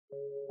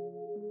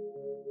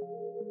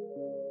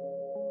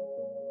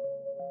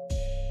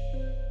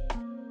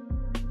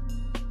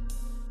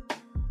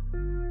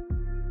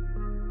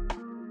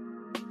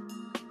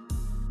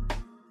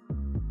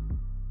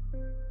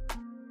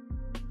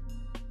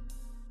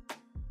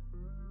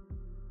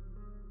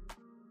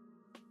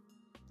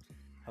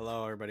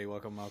Hello, everybody.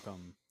 Welcome.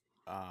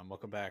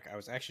 Welcome back. I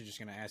was actually just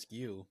going to ask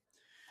you,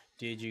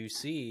 did you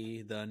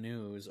see the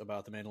news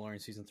about the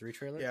Mandalorian Season 3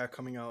 trailer? Yeah,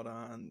 coming out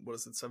on, what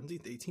is it,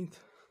 17th, 18th?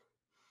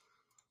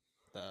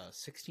 The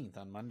 16th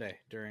on Monday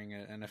during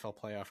an NFL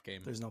playoff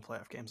game. There's no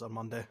playoff games on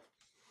Monday.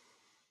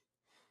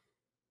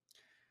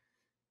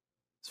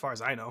 As far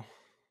as I know.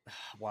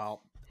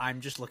 Well,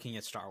 I'm just looking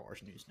at Star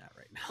Wars News Net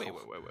right now.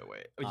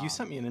 Wait. Oh, you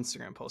sent me an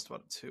Instagram post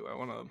about it too. I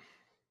want to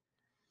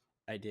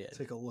I did.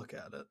 take a look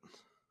at it.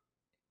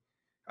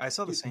 I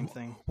saw the same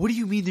thing. What do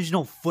you mean there's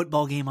no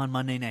football game on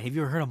Monday night? Have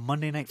you ever heard of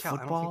Monday Night Cal,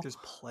 Football? I don't think there's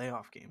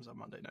playoff games on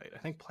Monday night. I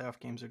think playoff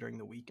games are during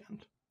the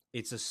weekend.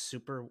 It is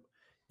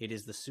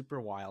the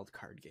Super Wild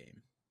Card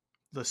game.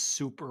 The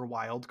Super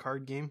Wild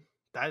Card game?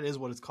 That is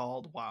what it's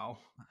called. Wow.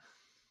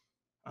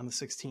 On the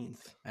 16th.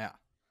 Yeah.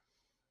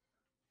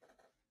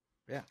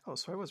 Oh,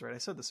 so I was right. I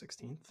said the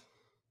 16th.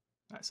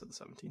 I said the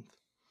 17th.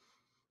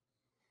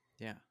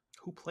 Yeah.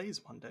 Who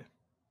plays Monday?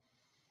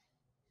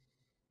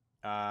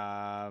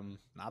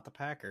 Not the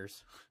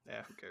Packers.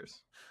 Yeah, who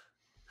cares?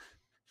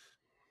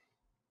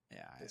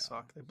 Yeah, They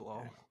suck. They blow.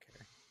 I don't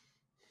care.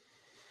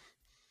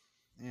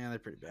 Yeah, they're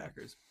pretty bad.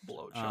 Packers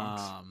blow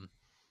chunks.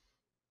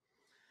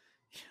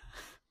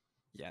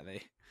 Yeah,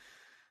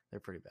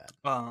 they're pretty bad.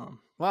 Well,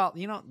 Well,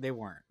 they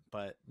weren't,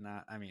 but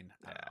not. I mean,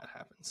 I yeah, don't know. it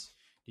happens.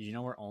 Did you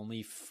know we're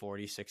only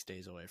 46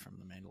 days away from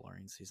the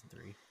Mandalorian season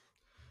 3?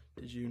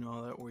 Did you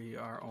know that we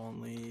are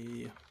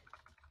only...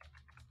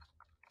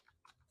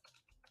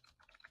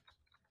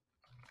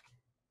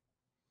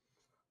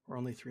 We're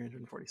only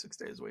 346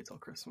 days away till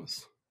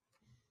Christmas.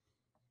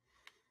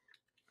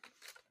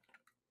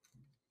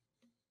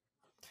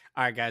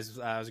 All right, guys,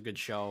 that was a good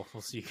show.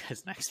 We'll see you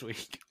guys next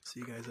week.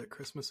 See you guys at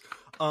Christmas.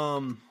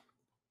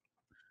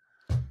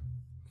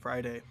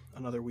 Friday,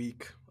 another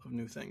week of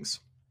new things.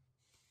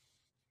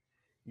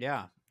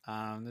 Yeah,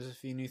 there's a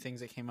few new things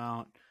that came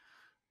out.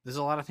 There's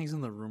a lot of things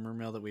in the rumor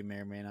mill that we may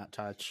or may not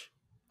touch.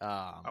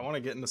 I want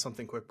to get into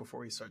something quick before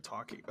we start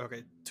talking.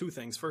 Okay, two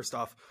things. First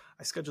off,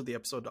 I scheduled the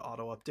episode to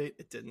auto update.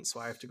 It didn't, so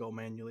I have to go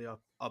manually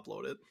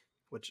upload it,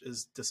 which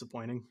is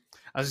disappointing.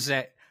 I was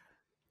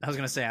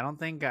gonna say I don't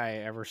think I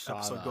ever saw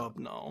Episode go up,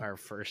 no. our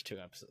first two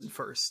episodes.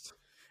 First.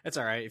 It's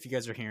all right if you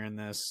guys are hearing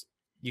this.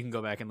 You can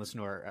go back and listen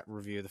to our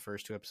review of the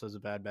first two episodes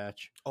of Bad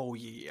Batch. Oh,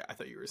 yeah. I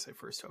thought you were going to say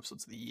first two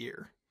episodes of the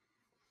year.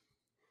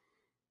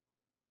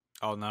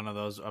 Oh, none of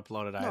those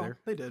uploaded No, either?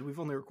 they did. We've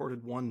only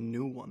recorded one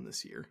new one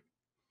this year.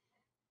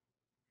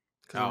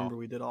 Because Oh. remember,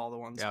 we did all the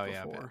ones Oh,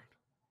 before.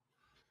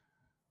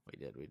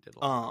 yeah, we did. A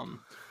lot.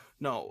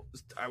 No,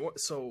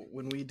 so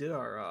when we did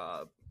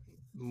our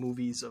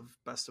movies of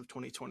best of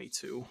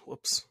 2022,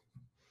 whoops.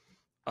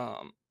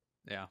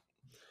 Yeah.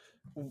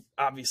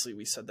 Obviously,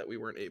 we said that we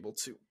weren't able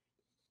to.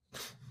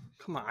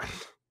 Come on.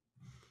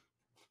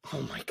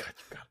 Oh my god,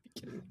 you gotta be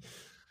kidding me.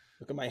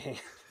 Look at my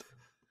hand.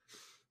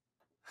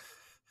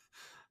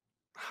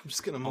 I'm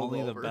just gonna move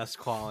Only over. the best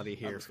quality I'm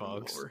here, just gonna move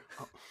folks. over.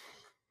 Oh,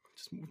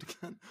 just moved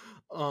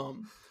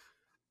again.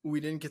 We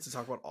didn't get to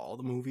talk about all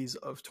the movies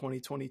of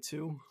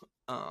 2022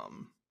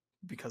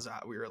 because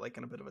we were like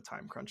in a bit of a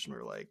time crunch, and we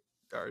were like,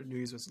 our New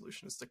Year's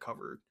resolution is to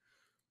cover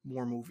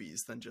more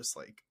movies than just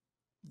like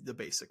the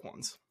basic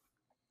ones.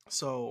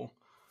 So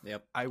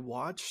Yep. I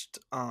watched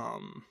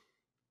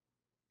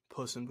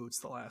Puss in Boots: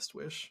 The Last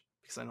Wish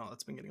because I know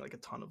that's been getting like a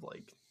ton of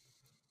like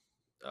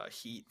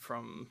heat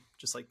from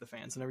just like the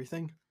fans and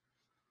everything.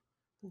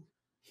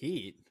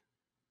 Heat.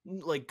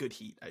 Like good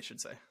heat, I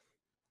should say.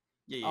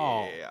 Yeah.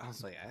 I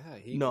was like, I thought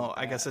Heat. No, was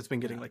I guess bad. it's been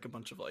getting Yeah. like a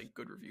bunch of like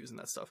good reviews and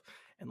that stuff.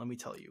 And let me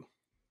tell you,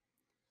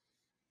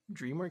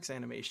 DreamWorks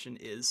Animation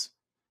is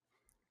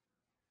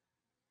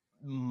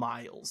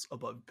miles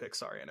above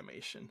Pixar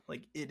Animation.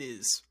 Like it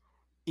is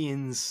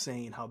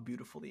insane how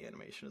beautiful the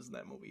animation is in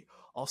that movie.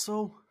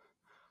 Also,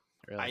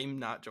 Really? I'm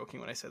not joking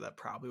when I say that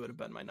probably would have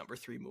been my number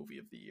 3 movie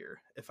of the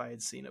year if I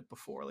had seen it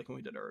before, like when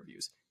we did our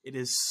reviews. It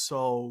is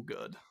so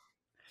good.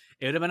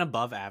 It would have been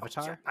above Oh,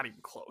 Avatar. yeah, not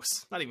even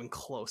close. Not even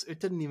close. It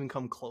didn't even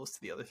come close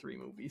to the other 3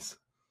 movies.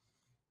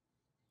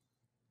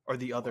 Or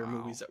the other Wow.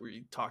 movies that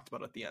we talked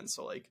about at the end.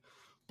 So like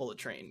Bullet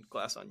Train,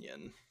 Glass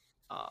Onion,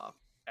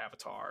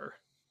 Avatar,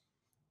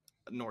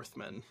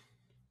 Northman.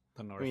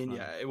 The I Northman. mean,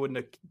 yeah, it wouldn't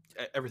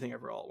have, Everything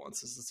Ever All at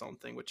Once is its own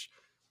thing, which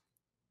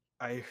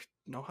I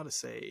know how to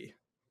say.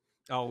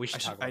 Oh, we should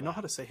talk about I know that.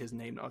 how to say his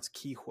name now. It's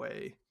Ki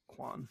Hui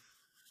Kwan.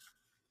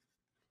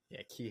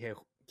 Yeah, Ki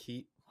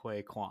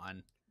Hui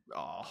Kwan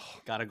Oh,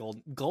 got a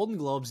Golden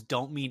Globes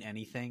don't mean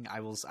anything. I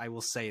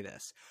will say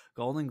this.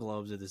 Golden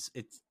Globes are this.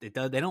 They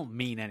don't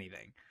mean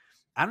anything.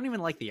 I don't even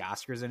like the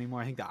Oscars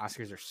anymore. I think the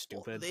Oscars are well,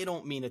 stupid. they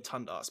don't mean a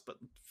ton to us, but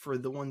for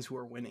the ones who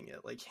are winning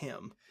it, like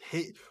him,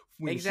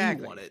 when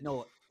Exactly. he won it, No,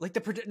 like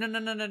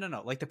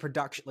no. Like the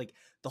production, like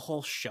the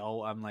whole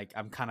show.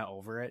 I'm kind of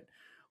over it.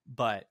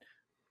 But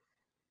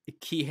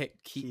Ki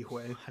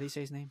Hui, how do you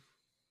say his name?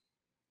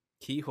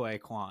 Ki Hui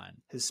Kwan.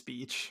 his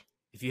speech.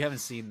 If you haven't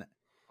seen that,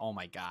 oh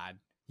my god.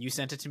 You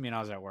sent it to me and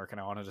I was at work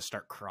and I wanted to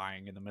start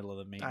crying in the middle of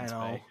the I maintenance know,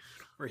 bay.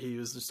 where he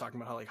was just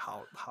talking about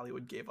how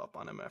Hollywood gave up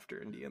on him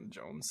after Indiana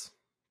Jones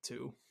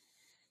 2.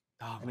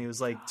 Oh and my he was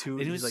like, God. two.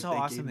 And it He's was like, so they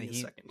awesome gave that me a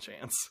he, second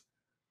chance.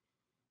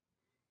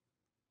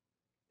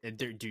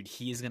 dude,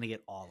 he is gonna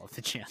get all of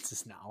the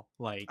chances now.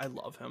 Like, I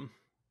love him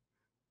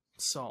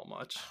so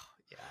much.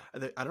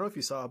 yeah, I don't know if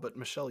you saw, but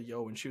Michelle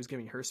Yeoh, when she was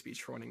giving her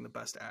speech for winning the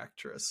Best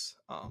Actress,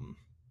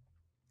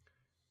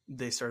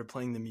 they started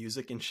playing the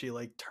music, and she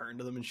like turned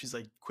to them and she's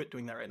like, "Quit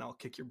doing that right now! I'll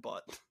kick your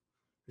butt."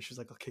 And she's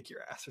like, "I'll kick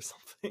your ass" or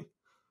something.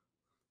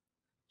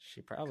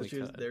 she probably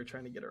Because could. they were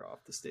trying to get her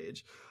off the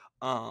stage.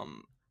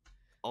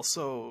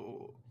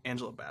 Also,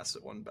 Angela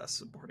Bassett won Best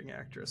Supporting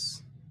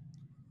Actress,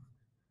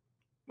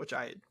 which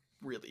I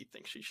really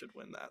think she should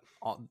win that.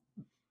 All,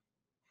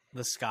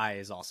 the sky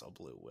is also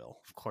blue. Will,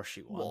 of course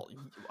she won. Well,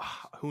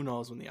 who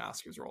knows when the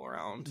Oscars roll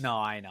around? No,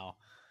 I know.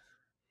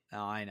 No,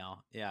 I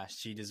know. Yeah,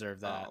 she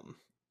deserved that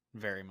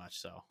very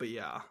much so. But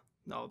yeah,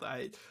 no,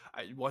 I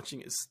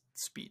watching his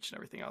speech and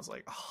everything, I was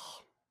like, oh,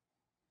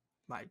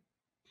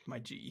 my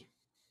G.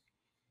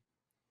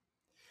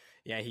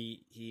 Yeah,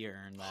 he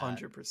earned that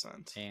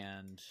 100%.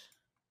 and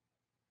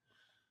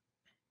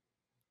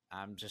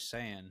I'm just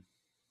saying,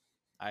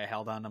 I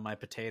held on to my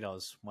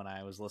potatoes when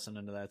I was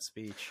listening to that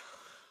speech.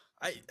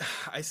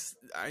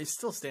 I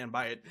still stand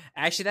by it.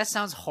 Actually, that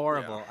sounds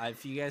horrible. Yeah.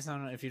 If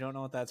you don't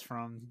know what that's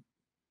from,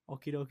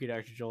 okie dokie,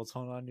 Dr. Jolts,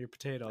 hold on to your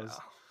potatoes.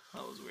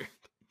 Yeah, that was weird.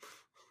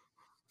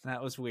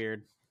 That was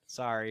weird.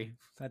 Sorry,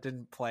 that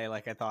didn't play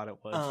like I thought it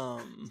would.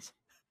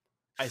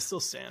 I still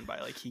stand by,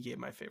 like, he gave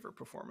my favorite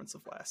performance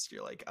of last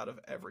year, like, out of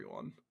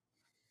everyone.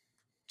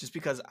 Just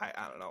because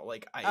I don't know,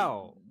 like,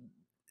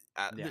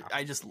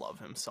 I just love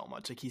him so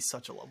much. Like, he's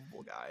such a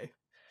lovable guy.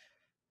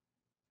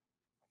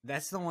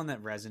 That's the one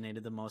that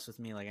resonated the most with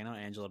me. Like, I know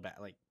Angela,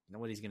 like,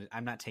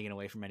 I'm not taking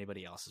away from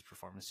anybody else's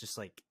performance. Just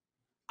like,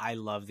 I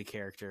love the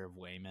character of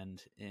Waymond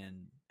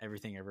in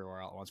Everything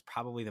Everywhere All at Once.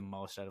 Probably the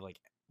most out of, like,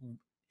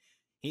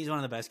 he's one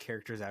of the best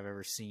characters I've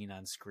ever seen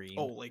on screen.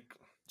 Oh, like,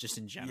 just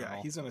in general.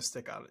 Yeah, he's gonna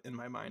stick out in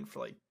my mind for,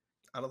 like,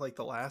 out of, like,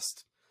 the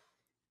last,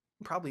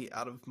 probably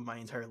out of my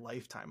entire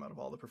lifetime, out of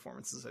all the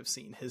performances I've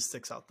seen, his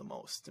sticks out the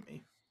most to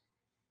me.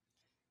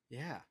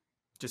 Yeah,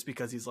 just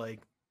because he's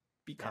like,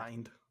 be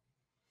kind.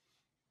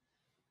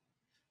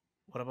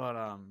 What about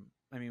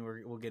I mean,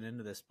 we'll get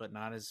into this, but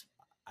not as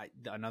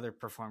another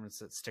performance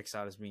that sticks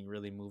out as being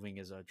really moving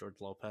is George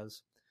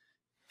Lopez,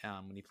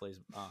 when he plays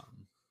I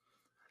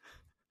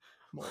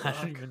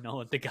don't even know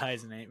what the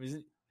guy's name is.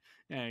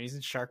 Yeah, he's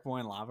in Shark Boy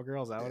and Lava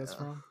Girl. Is that what it's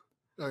from?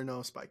 Or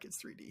no, Spy Kids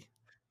 3D.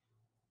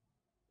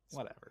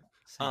 Whatever.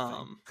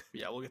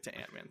 Yeah, we'll get to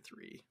Ant-Man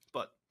 3,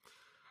 but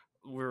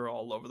we're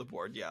all over the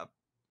board. Yeah,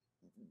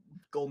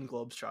 Golden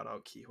Globes, shout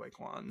out Ke Huy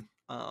Quan.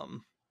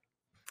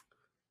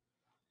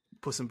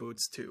 Puss in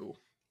Boots 2,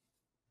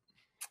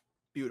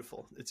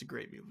 beautiful. It's a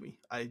great movie.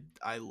 I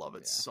love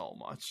it so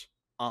much.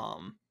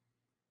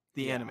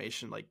 The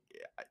animation, like,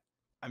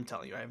 I'm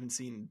telling you, I haven't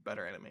seen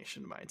better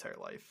animation in my entire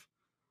life.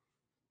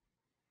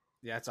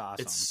 Yeah, it's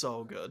awesome. It's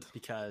so good.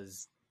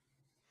 Because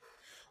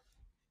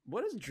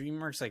what does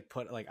DreamWorks like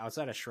put, like,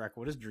 outside of Shrek,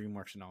 what is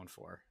DreamWorks known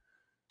for?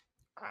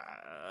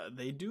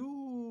 They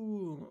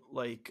do,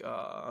 like, it's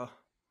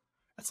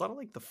a lot of,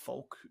 like, the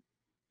folk,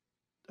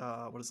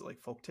 what is it,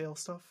 like, folktale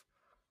stuff,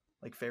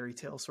 like fairy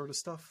tale sort of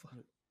stuff,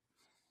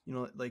 you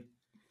know, like,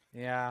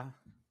 yeah,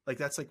 like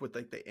that's like what,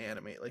 like, they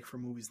animate, like, for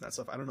movies and that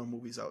stuff. I don't know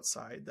movies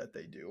outside that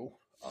they do,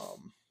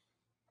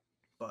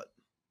 but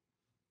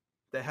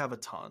they have a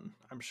ton,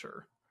 I'm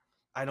sure.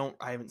 I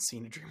haven't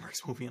seen a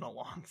DreamWorks movie in a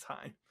long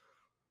time.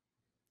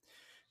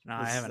 No,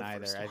 I haven't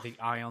either. I think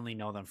I only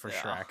know them for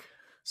Shrek.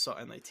 So,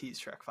 and they tease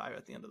Shrek 5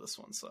 at the end of this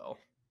one, so.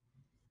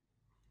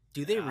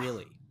 Do they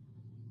really?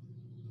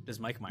 Does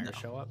Mike Myers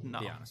show up?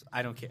 No. Be honest.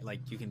 I don't care.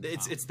 Like, you can.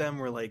 It's them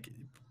where, like,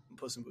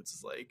 Puss in Boots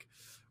is like,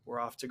 we're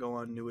off to go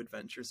on new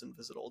adventures and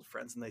visit old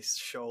friends, and they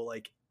show,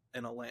 like,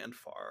 in a land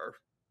far,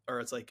 or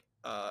it's like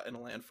in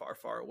a land far,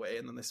 far away,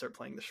 and then they start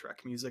playing the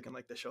Shrek music, and,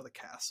 like, they show the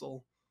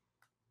castle.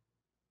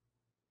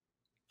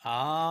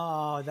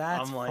 Oh,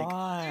 that's I'm like,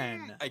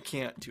 fun. I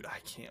can't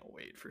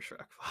wait for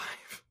Shrek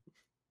 5.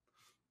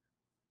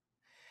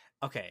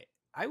 Okay,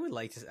 I would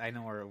like to. I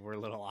know we're a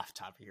little off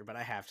topic here, but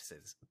I have to say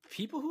this: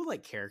 people who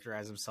like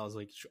characterize themselves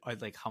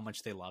like how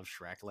much they love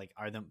Shrek, like,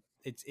 are them.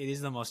 It is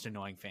the most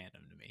annoying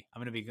fandom to me. I'm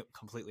going to be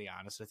completely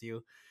honest with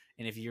you,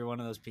 and if you're one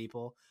of those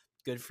people,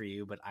 good for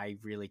you. But I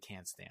really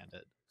can't stand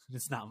it.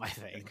 It's not my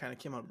thing. It kind of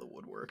came out of the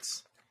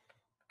woodworks.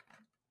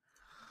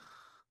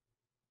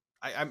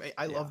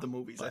 I love the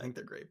movies. But I think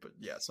they're great, but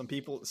yeah, some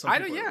people are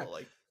they're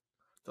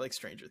like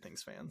Stranger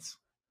Things fans.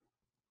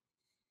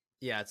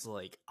 Yeah, it's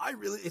like I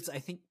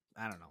think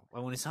I don't know.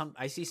 When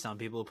I see some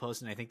people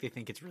post and I think they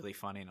think it's really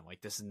funny, and I'm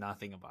like, this is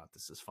nothing about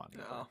this is funny.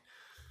 No.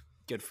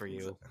 Good for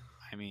you.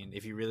 I mean,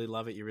 if you really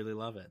love it, you really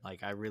love it.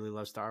 Like, I really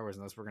love Star Wars,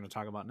 and that's what we're going to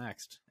talk about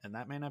next. And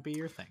that may not be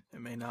your thing.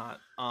 It may not.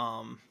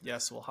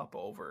 Yes, we'll hop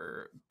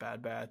over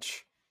Bad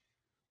Batch,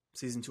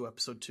 season 2,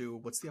 episode 2.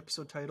 What's the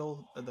episode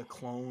title? The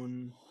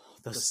clone.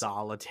 The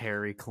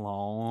solitary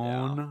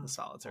clone. Yeah, the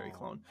solitary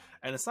clone.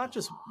 And it's not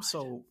just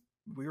so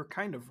we were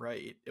kind of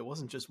right. It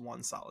wasn't just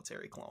one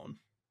solitary clone.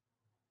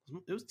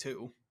 It was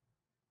 2.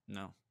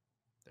 No.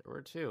 There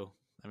were two.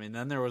 I mean,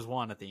 then there was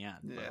one at the end.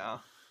 But... Yeah.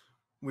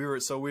 We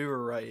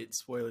were right.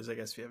 Spoilers, I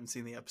guess if you haven't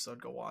seen the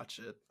episode, go watch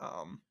it.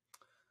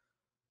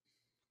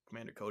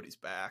 Commander Cody's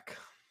back.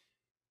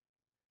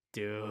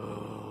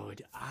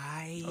 Dude,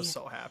 I was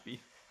so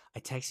happy. I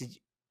texted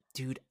you,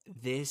 dude,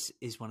 this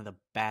is one of the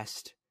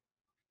best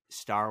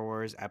Star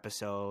Wars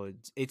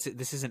episodes.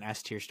 This is an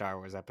S tier Star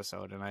Wars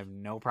episode, and I have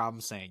no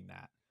problem saying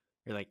that.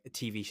 Or like a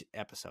TV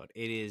episode.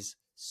 It is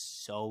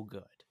so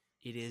good.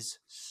 It is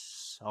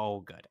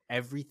so good.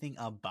 Everything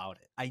about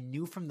it. I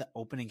knew from the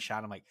opening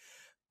shot, I'm like,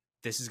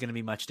 this is going to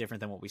be much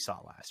different than what we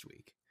saw last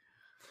week.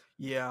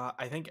 Yeah,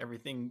 I think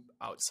everything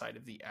outside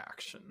of the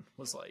action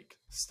was like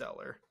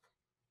stellar.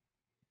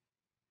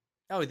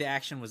 Oh, the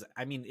action was,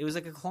 I mean, it was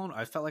like a Clone.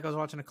 I felt like I was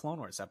watching a Clone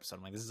Wars episode.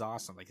 I'm like, this is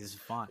awesome. Like, this is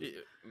fun.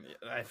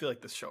 I feel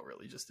like this show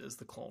really just is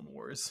the Clone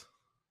Wars.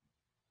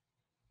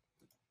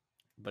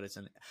 But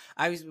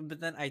but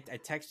then I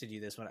texted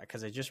you this one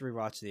because I just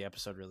rewatched the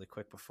episode really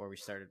quick before we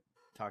started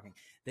talking.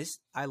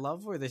 I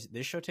love where this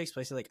show takes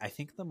place. Like, I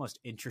think the most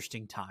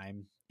interesting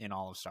time in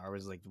all of Star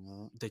Wars is like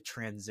the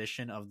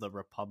transition of the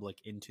Republic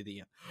into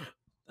the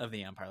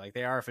Empire. Like,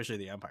 they are officially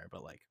the Empire,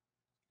 but like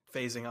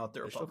phasing out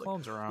the Republic.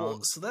 Clones around.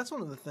 Well, so that's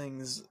one of the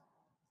things.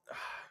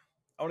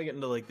 I want to get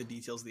into like the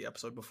details of the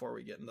episode before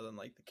we get into then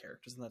like the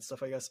characters and that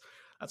stuff. I guess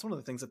that's one of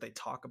the things that they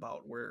talk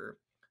about where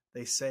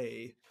they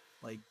say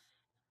like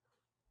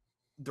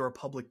the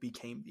Republic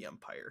became the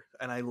Empire.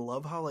 And I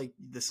love how like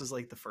this is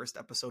like the first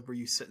episode where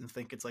you sit and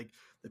think it's like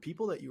the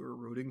people that you were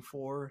rooting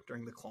for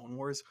during the Clone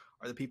Wars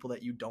are the people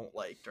that you don't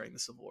like during the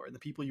Civil War, and the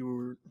people you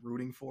were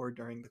rooting for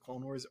during the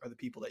Clone Wars are the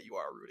people that you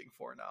are rooting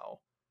for now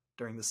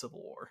during the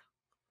Civil War.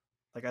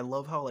 Like, I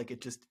love how like it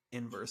just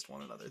inversed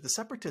one another. The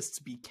Separatists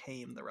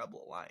became the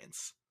Rebel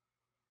Alliance.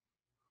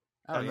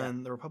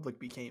 Then the Republic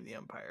became the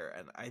Empire.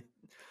 And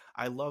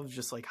I love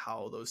just like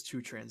how those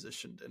two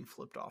transitioned and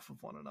flipped off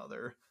of one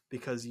another,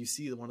 because you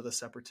see one of the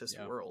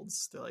Separatist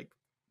worlds. They're like,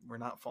 we're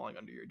not falling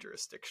under your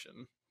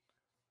jurisdiction.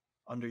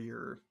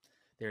 They're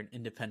an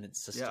independent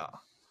system. Yeah.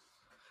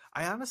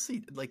 I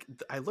honestly, like,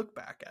 I look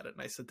back at it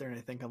and I sit there and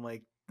I think, I'm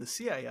like, the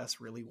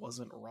CIS really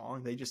wasn't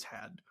wrong. They just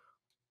had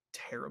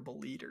terrible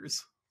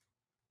leaders.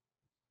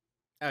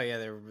 Oh yeah,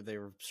 they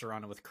were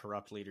surrounded with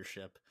corrupt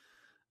leadership.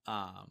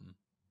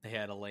 They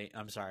had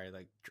I'm sorry,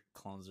 like,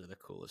 clones are the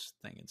coolest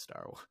thing in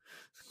Star Wars.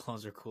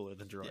 Clones are cooler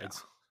than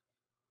droids.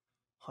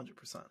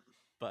 100%.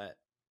 But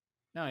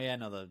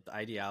the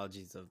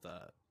ideologies of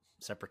the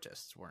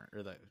Separatists weren't,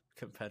 or the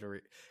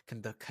Confederacy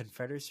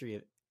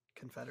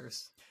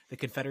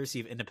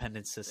of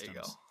Independent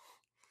Systems.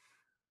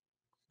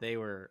 There you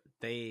go.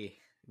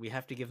 We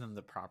have to give them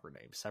the proper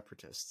name.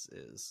 Separatists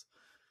is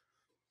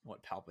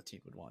what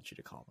Palpatine would want you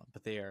to call them,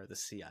 but they are the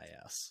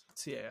CIS.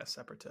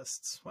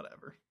 Separatists,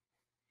 whatever.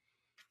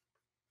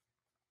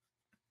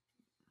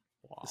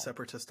 Wow. The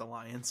Separatist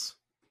Alliance.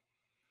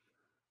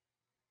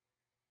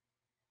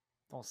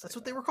 That's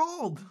what they were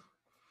called.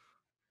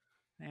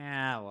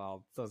 Yeah,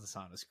 well, it doesn't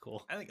sound as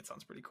cool. I think it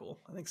sounds pretty cool.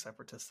 I think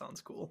Separatist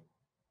sounds cool.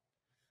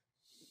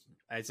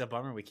 It's a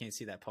bummer we can't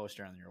see that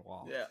poster on your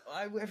wall. Yeah,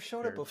 I've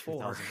showed it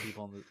before. 2,000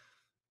 people in the...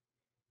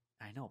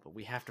 I know, but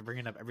we have to bring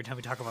it up every time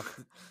we talk about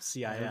the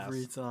CIS.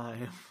 Every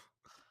time.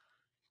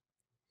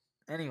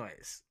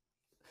 Anyways,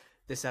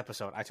 this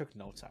episode, I took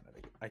notes on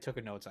it. That's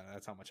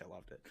how much I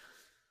loved it.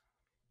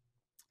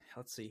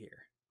 Let's see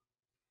here.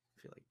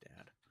 I feel like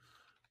Dad.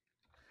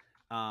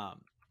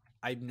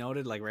 I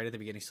noted, like, right at the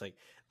beginning, so, like,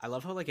 I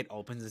love how, like, it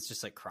opens. It's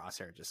just like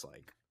Crosshair, just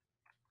like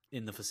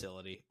in the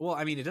facility. Well,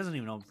 I mean, it doesn't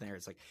even open there.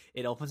 It's like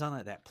it opens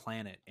on that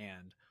planet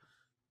and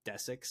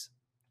Desix,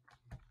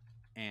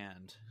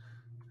 and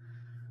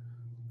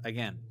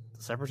again,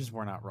 the Separatists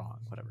were not wrong.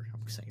 Whatever,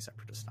 I'm saying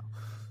Separatists now.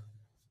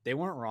 They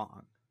weren't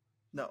wrong.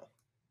 No,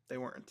 they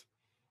weren't.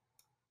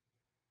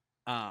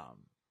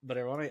 But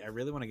I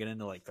really want to get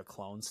into like the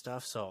clone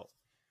stuff. So,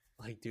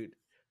 like, dude,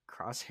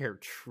 Crosshair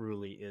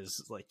truly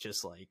is like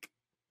just like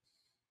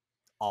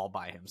all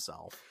by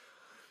himself.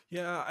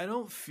 Yeah, I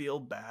don't feel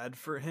bad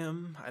for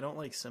him. I don't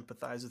like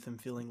sympathize with him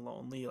feeling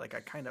lonely. Like,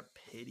 I kind of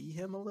pity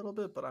him a little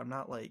bit, but I'm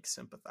not like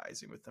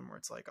sympathizing with him where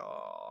it's like,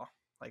 oh,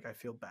 like I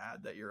feel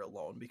bad that you're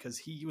alone, because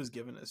he was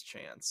given his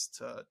chance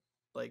to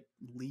like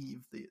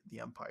leave the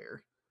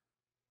Empire.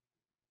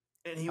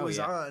 And he was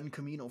on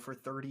Kamino for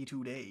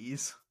 32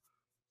 days.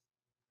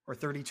 Or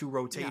 32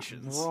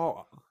 rotations.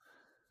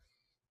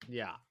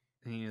 Yeah.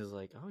 And he was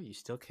like, oh, you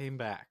still came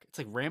back. It's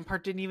like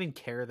Rampart didn't even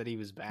care that he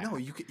was back. No,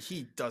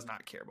 he does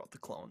not care about the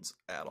clones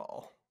at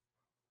all.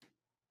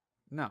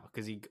 No,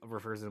 because he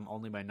refers to them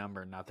only by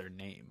number, not their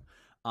name.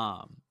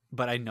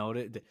 But I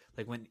noted,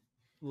 like, when...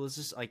 Well, it's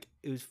just, like,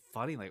 it was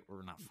funny, like,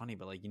 or not funny,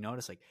 but, like, you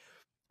notice, like,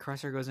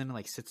 Crosshair goes in and,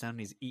 like, sits down and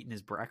he's eating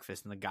his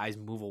breakfast, and the guys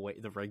move away,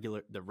 the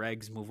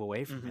regs move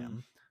away from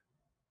him.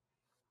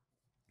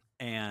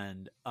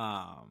 And,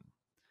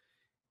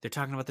 they're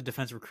talking about the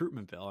defense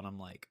recruitment bill, and I'm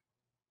like,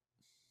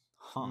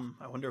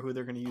 I wonder who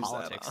they're going to use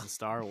politics in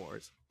Star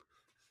Wars.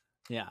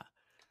 Yeah.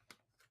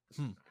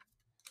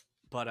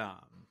 But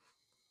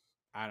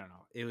I don't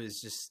know. It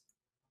was just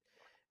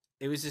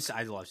it was just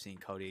I love seeing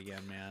Cody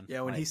again, man.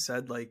 Yeah, when like, he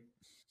said like,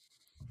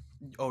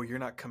 "Oh, you're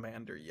not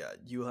commander yet.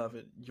 You have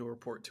it. You'll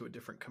report to a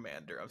different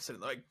commander." I'm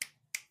sitting there like,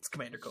 "It's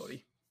Commander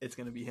Cody. It's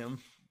gonna be him."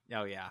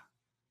 oh yeah,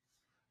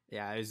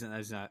 yeah. I was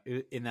not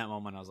in that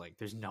moment. I was like,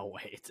 "There's no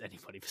way it's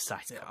anybody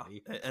besides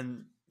Cody."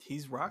 And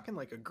he's rocking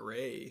like a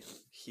gray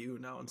hue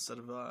now instead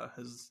of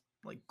his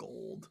like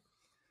gold.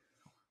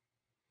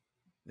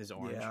 His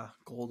orange, yeah,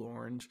 gold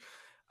orange.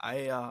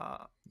 I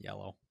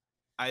yellow.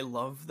 I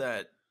love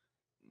that.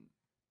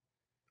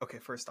 Okay,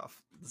 first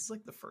off, this is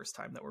like the first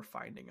time that we're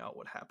finding out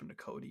what happened to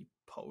Cody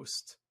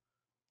post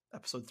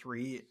episode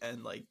 3,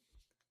 and like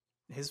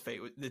his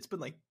fate. It's been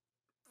like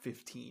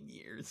 15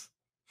 years,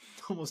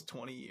 almost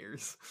 20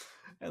 years,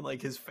 and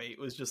like his fate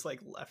was just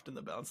like left in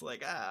the balance.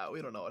 Like,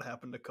 we don't know what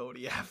happened to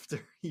Cody after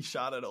he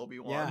shot at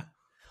Obi-Wan. Yeah,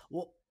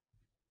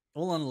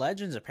 well, in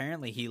Legends,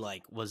 apparently he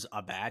like was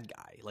a bad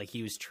guy. Like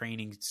he was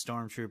training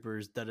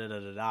stormtroopers. Da da da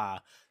da da.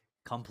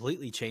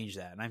 Completely changed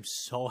that, and I'm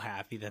so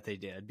happy that they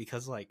did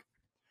because like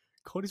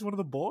Cody's one of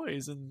the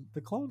boys in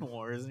the Clone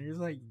Wars, and you're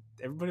like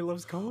everybody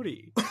loves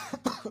Cody.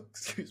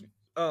 Excuse me.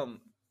 Yeah,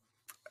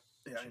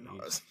 I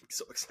know. I was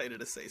so excited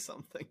to say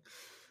something.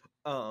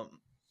 I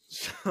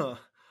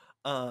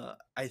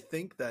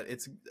think that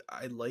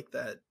I like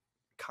that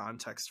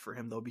context for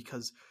him though,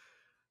 because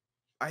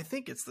I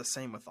think it's the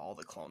same with all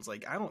the clones.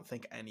 Like, I don't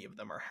think any of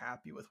them are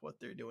happy with what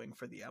they're doing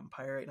for the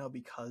Empire right now,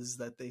 because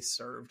that they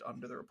served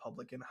under the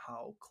Republic and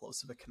how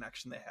close of a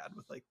connection they had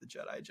with like the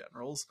Jedi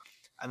generals,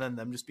 and then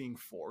them just being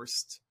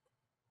forced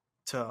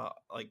to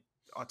like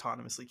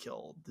autonomously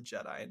kill the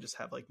Jedi and just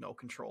have like no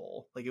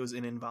control. Like, it was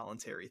an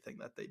involuntary thing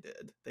that they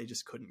did. They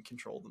just couldn't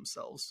control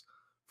themselves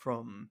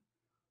from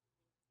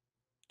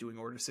doing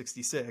Order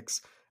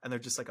 66, and they're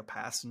just like a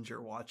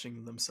passenger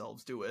watching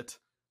themselves do it.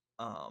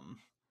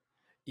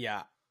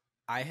 Yeah,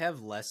 I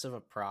have less of a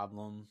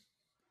problem.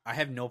 I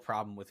have no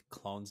problem with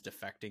clones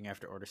defecting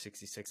after Order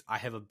 66. I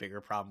have a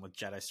bigger problem with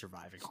Jedi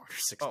surviving Order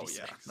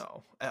 66.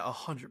 Oh yeah, no,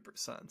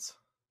 100%.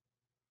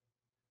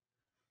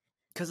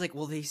 Because like,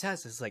 well, he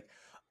says it's like,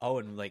 oh,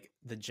 and like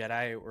the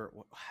Jedi, or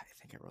I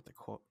think I wrote the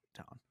quote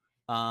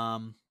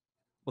down.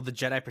 Well, the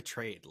Jedi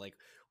betrayed, like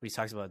what he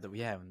talks about, that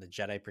when the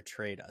Jedi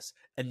betrayed us,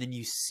 and then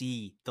you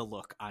see the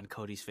look on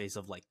Cody's face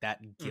of like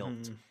that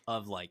guilt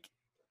of like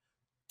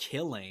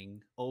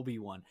killing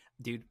Obi-Wan.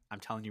 Dude, I'm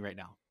telling you right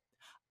now,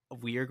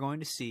 we are going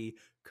to see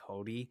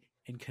Cody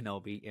and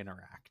Kenobi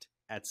interact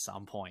at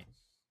some point.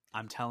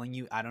 I'm telling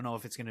you, I don't know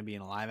if it's going to be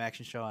in a live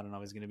action show. I don't know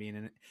if it's going to be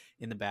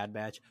in the Bad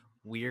Batch.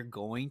 We're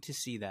going to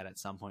see that at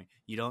some point.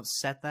 You don't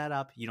set that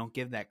up. You don't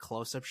give that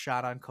close-up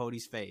shot on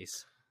Cody's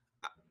face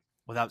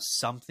without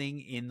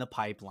something in the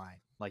pipeline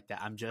like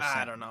that. I'm just saying.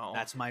 I don't know.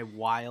 That's my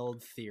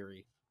wild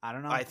theory. I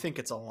don't know. I think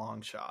it's a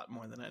long shot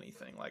more than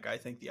anything. Like, I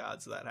think the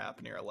odds of that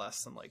happening are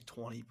less than like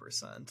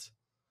 20%.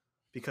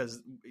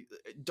 Because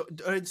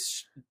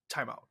it's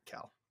time out,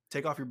 Cal.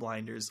 Take off your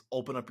blinders,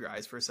 open up your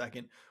eyes for a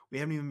second. We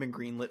haven't even been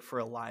greenlit for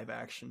a live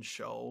action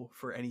show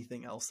for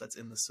anything else that's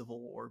in the Civil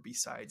War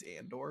besides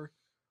Andor.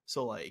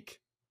 So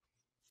like,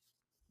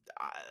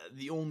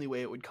 the only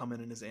way it would come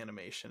in is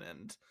animation,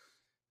 and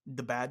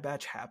the Bad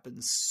Batch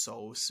happens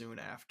so soon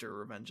after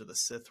Revenge of the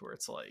Sith, where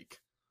it's like,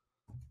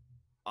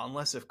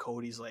 unless if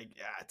Cody's like,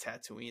 yeah,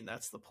 Tatooine,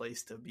 that's the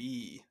place to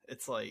be.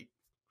 It's like,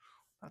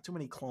 not too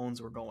many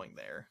clones were going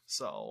there.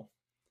 So,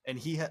 and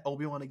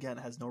Obi-Wan again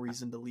has no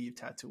reason to leave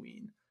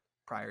Tatooine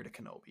prior to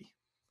Kenobi.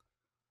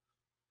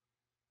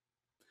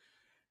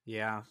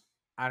 Yeah,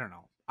 I don't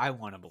know. I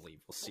want to believe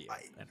we'll see it.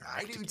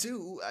 I do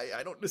too.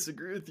 I don't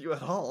disagree with you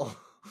at all.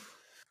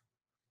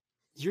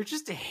 You're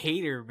just a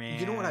hater, man.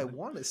 You know what I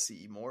want to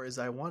see more is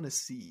I want to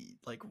see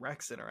like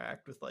Rex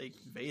interact with like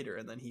Vader,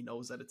 and then he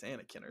knows that it's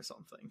Anakin or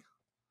something.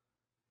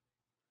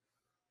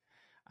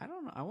 I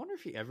don't know. I wonder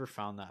if he ever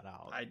found that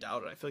out. I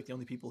doubt it. I feel like the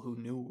only people who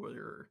knew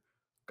were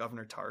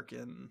Governor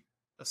Tarkin,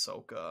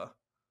 Ahsoka,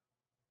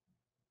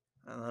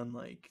 and then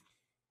like,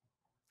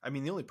 I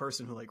mean, the only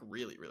person who like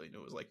really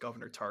knew was like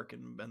Governor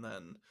Tarkin, and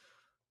then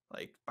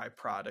like by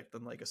product,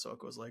 then like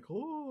Ahsoka was like,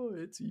 "Oh,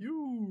 it's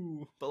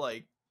you." But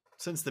like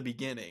since the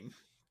beginning,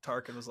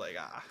 Tarkin was like,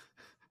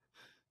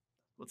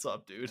 "What's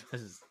up, dude?"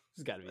 This has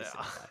got to be a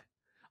guy.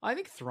 I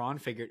think Thrawn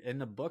figured in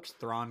the books.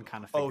 Thrawn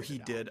kind of figured. Oh, he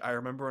did. I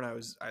remember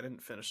I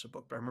didn't finish the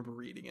book, but I remember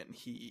reading it, and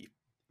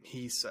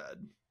he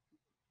said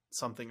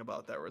something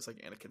about that where it's like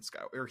Anakin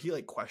Skywalker, or he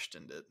like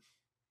questioned it.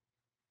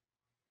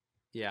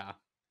 Yeah,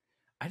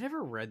 I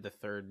never read the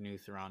third new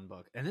Thrawn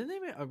book, and then they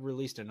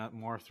released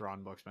more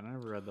Thrawn books, but I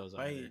never read those.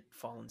 My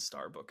Fallen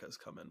Star book has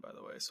come in, by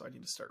the way, so I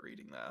need to start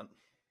reading that.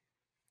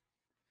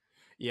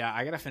 Yeah,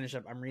 I gotta finish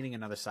up. I'm reading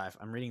another sci-fi.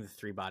 I'm reading the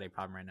 3-Body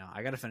Problem right now.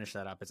 I gotta finish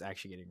that up. It's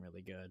actually getting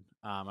really good.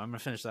 I'm gonna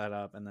finish that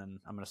up, and then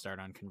I'm gonna start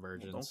on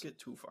Convergence. Well, don't get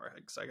too far ahead,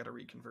 because I gotta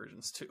read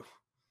Convergence too.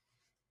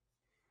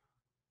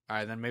 All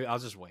right, then maybe I'll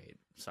just wait.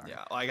 Sorry.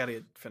 Yeah, I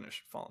gotta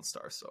finish Fallen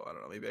Star, so I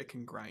don't know. Maybe I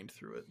can grind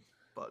through it,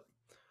 but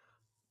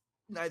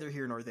neither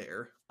here nor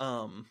there.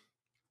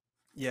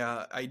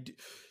 Yeah, I do,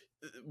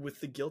 with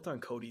the guilt on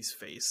Cody's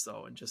face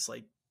though, and just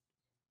like,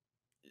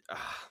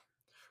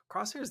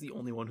 Crosshair is the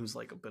only one who's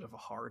like a bit of a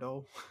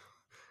hardo,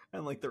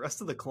 and like the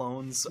rest of the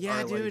clones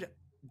Yeah, are dude. like,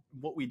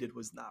 what we did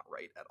was not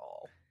right at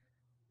all.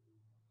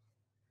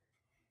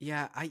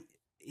 Yeah,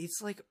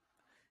 it's like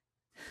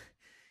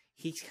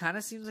he kind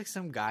of seems like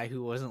some guy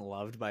who wasn't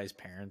loved by his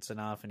parents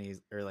enough,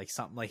 and or like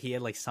something like he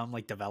had like some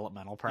like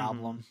developmental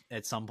problem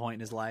at some point in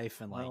his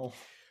life, and like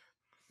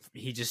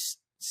he just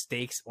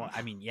stakes. Well,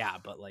 I mean, yeah,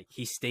 but like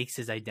he stakes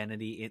his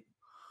identity in.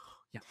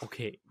 Yeah,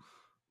 okay.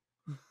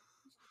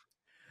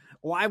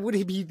 Why would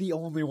he be the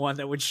only one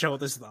that would show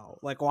this though?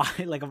 Like, why?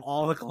 Like, of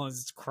all the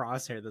clones, it's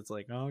Crosshair that's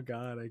like, oh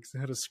god, I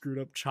had a screwed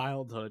up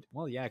childhood.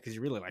 Well, yeah, because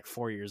you're really like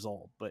 4 years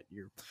old, but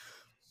you're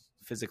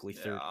physically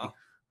 30.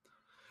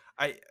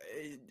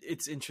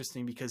 It's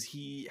interesting because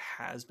he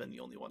has been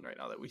the only one right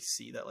now that we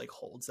see that like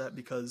holds that,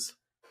 because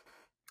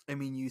I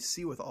mean, you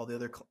see with all the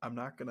other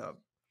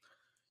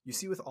you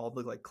see with all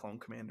the like clone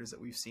commanders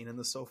that we've seen in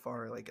this so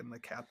far, like in the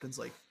captains,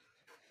 like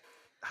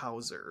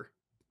Hauser,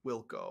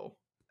 Wilco,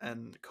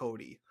 and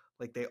Cody,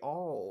 like they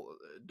all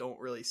don't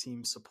really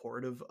seem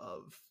supportive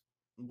of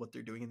what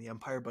they're doing in the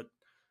Empire. But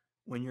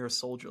when you're a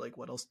soldier, like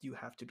what else do you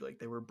have to do? Like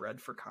they were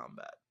bred for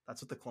combat.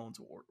 That's what the clones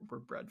were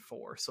bred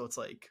for. So it's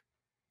like,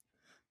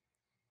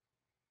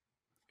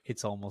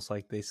 it's almost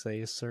like they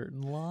say a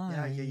certain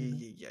line.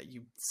 Yeah.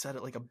 You said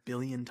it like 1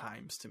 billion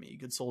times to me.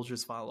 Good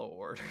soldiers follow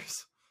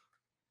orders.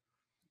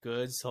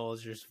 Good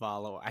soldiers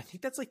follow. I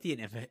think that's like the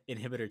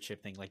inhibitor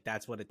chip thing. Like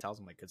that's what it tells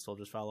them. Like good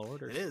soldiers follow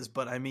orders. It is,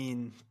 but I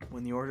mean,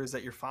 when the orders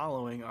that you're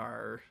following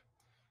are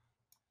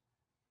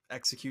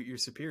execute your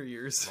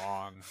superiors,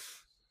 wrong.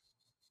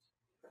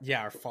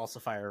 Yeah, or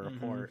falsify a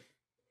report.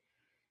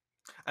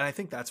 And I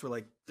think that's where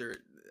like they're.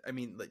 I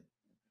mean, like,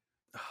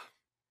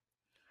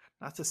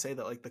 not to say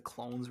that like the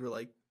clones were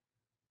like.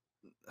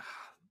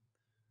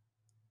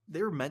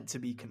 They were meant to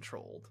be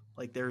controlled.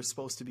 Like they're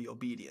supposed to be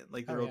obedient.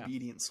 Like they're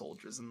obedient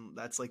soldiers, and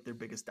that's like their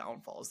biggest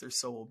downfall is they're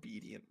so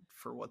obedient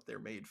for what they're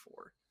made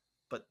for.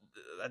 But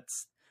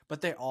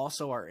they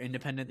also are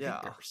independent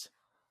thinkers.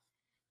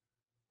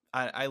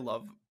 I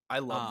love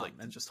like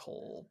just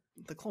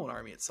the clone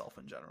army itself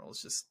in general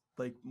is just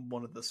like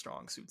one of the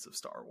strong suits of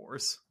Star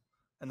Wars,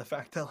 and the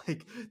fact that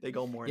like they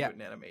go more into it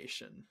in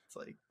animation, it's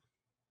like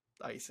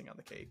icing on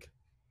the cake.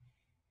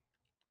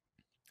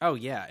 Oh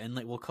yeah, and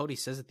like, well, Cody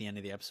says at the end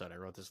of the episode, I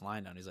wrote this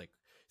line down. He's like,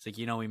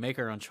 we make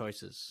our own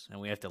choices,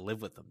 and we have to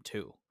live with them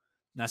too.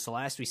 And that's the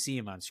last we see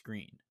him on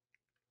screen.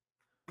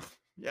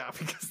 Yeah,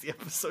 because the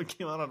episode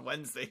came out on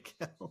Wednesday.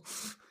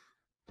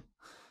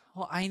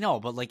 Well, I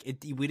know, but like,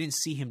 we didn't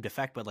see him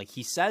defect. But like,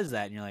 he says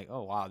that, and you're like,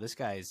 oh wow,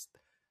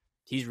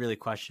 he's really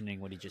questioning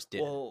what he just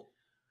did. Well,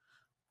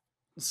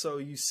 so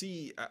you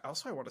see,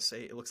 also I want to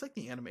say, it looks like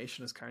the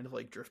animation is kind of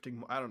like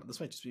drifting. I don't know,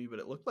 this might just be, but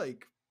it looked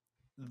like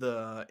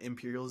the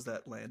Imperials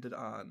that landed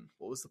on,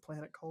 what was the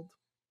planet called?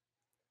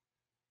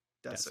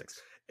 Death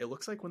Six. It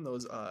looks like when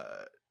those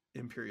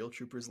Imperial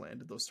troopers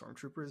landed, those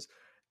stormtroopers,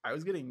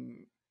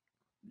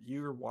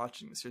 you were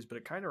watching the series, but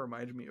it kind of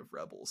reminded me of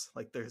Rebels.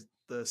 Like the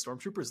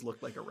stormtroopers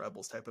looked like a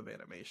Rebels type of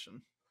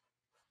animation.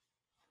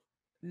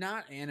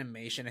 Not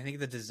animation. I think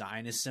the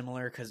design is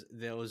similar because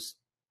those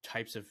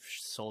types of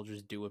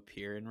soldiers do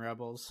appear in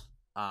Rebels.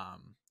 I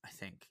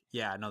think.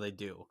 Yeah, no, they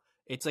do.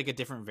 It's like a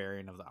different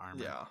variant of the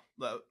armor. Yeah.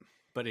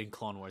 But in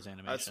Clone Wars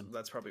animation.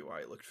 That's probably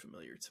why it looked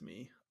familiar to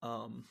me.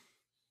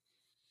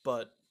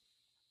 But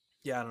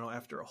yeah, I don't know,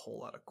 after a whole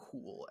lot of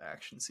cool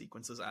action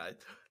sequences,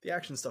 the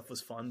action stuff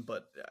was fun,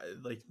 but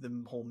like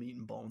the whole meat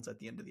and bones at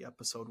the end of the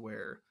episode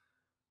where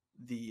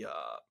the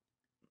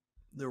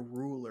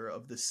ruler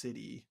of the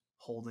city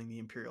holding the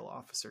Imperial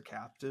officer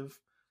captive,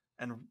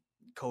 and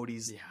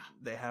Cody's,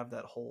 they have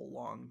that whole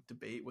long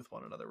debate with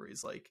one another where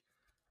he's like,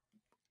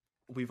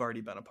 we've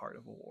already been a part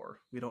of a war.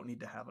 We don't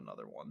need to have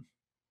another one.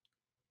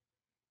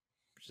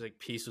 Which is like,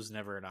 peace was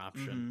never an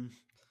option.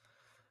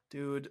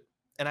 Dude.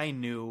 And I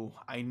knew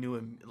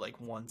him, like,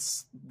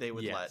 once they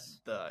would let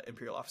the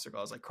Imperial officer go,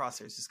 I was like,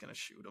 Crosshair's just going to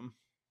shoot him.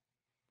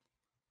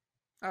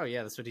 Oh,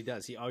 yeah, that's what he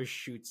does. He always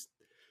shoots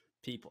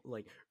people.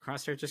 Like,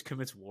 Crosshair just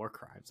commits war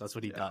crimes. That's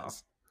what he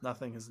does.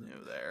 Nothing is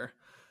new there.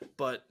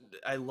 But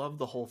I love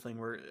the whole thing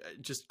where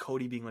just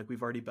Cody being like,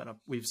 we've already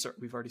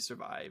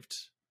survived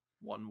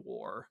one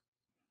war.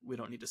 We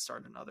don't need to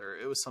start another.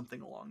 It was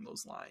something along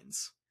those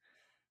lines.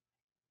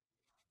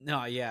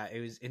 No, yeah,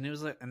 it was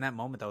like in that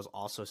moment that was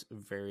also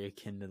very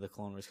akin to the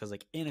Clone Wars, because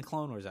like in a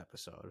Clone Wars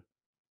episode,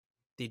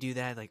 they do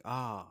that, like,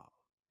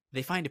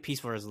 they find a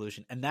peaceful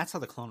resolution, and that's how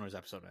the Clone Wars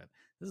episode ended.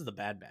 This is the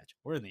Bad Batch.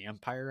 We're in the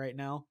Empire right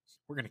now.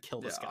 We're gonna kill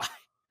this guy.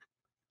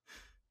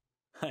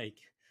 Like,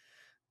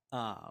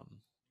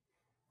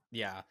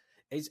 yeah,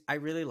 I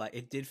really like.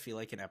 It did feel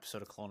like an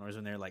episode of Clone Wars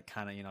when they're like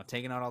kind of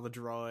taking out all the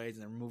droids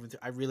and they're moving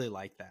through. I really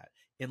like that.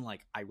 And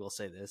like, I will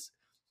say this.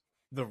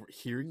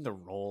 Hearing the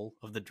roll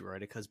of the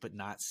droidicas but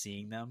not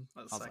seeing them,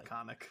 that's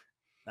iconic.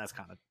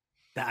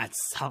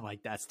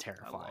 Like, that's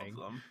terrifying. I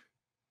love them.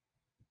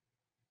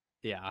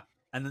 Yeah,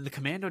 and then the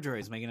commando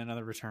droids making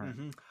another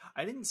return.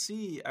 I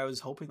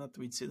was hoping that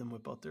we'd see them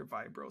whip out their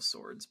vibro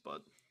swords,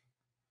 but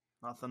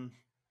nothing.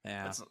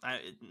 Yeah,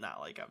 not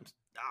like I'm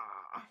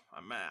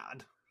I'm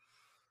mad.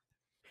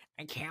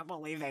 I can't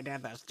believe they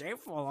did this.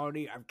 Dave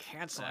Filoni, I'm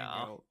canceling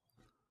you.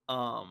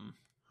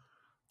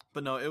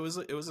 But no, it was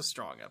a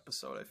strong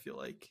episode. I feel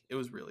like it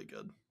was really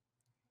good.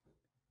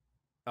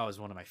 That was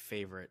one of my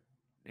favorite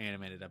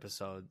animated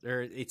episodes.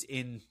 Or it's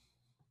in.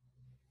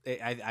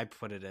 I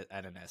put it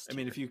at an S tier. I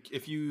mean,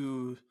 if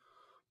you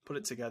put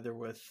it together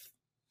with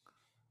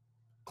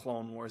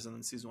Clone Wars and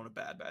then season 1 of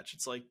Bad Batch,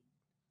 it's like,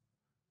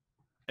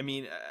 I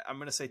mean, I'm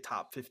gonna say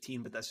top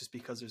 15, but that's just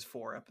because there's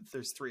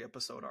 3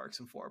 episode arcs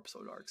and 4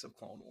 episode arcs of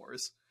Clone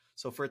Wars.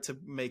 So for it to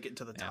make it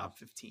to the top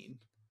 15,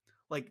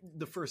 like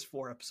the first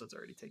 4 episodes are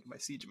already taken by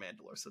Siege of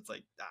Mandalore, so it's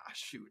like,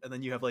 shoot. And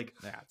then you have like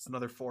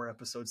another 4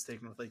 episodes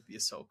taken with like the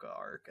Ahsoka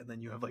arc, and then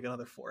you have like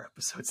another 4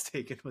 episodes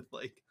taken with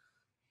like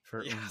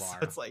for Umbar. So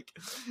it's like,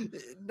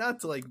 not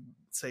to like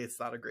say it's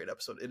not a great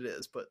episode, it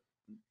is, but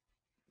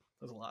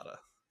there's a lot of.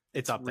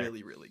 It's up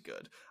really, really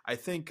good. I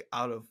think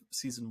out of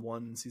season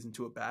 1 and season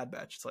 2 of Bad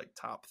Batch, it's like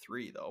top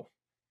 3 though.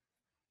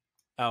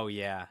 Oh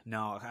yeah,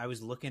 no, I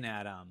was looking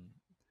at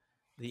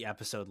the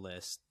episode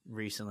list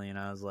recently, and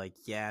I was like,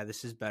 yeah,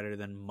 this is better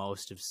than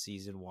most of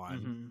season 1.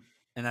 Mm-hmm.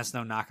 And that's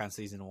no knock on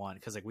season 1,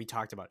 because like we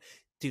talked about,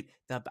 dude.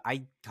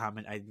 I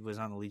was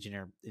on the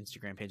Legionnaire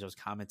Instagram page. I was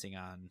commenting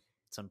on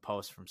some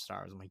posts from Star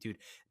Wars. I'm like, dude,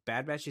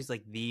 Bad Batch is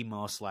like the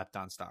most slept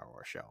on Star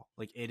Wars show.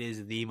 Like it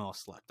is the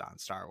most slept on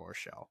Star Wars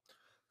show.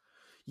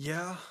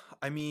 Yeah,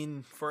 I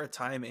mean, for a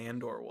time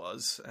Andor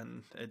was,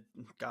 and it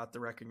got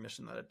the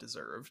recognition that it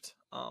deserved.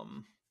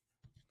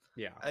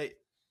 Yeah,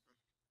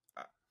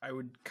 I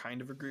would kind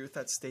of agree with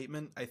that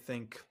statement. I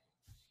think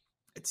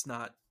it's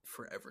not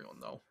for everyone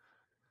though.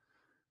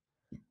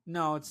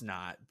 No, it's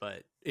not.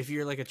 But if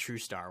you're like a true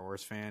Star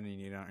Wars fan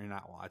and you're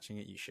not watching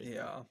it, you should.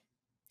 Yeah,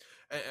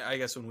 I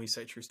guess when we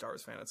say true Star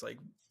Wars fan, it's like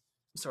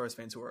Star Wars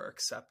fans who are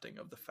accepting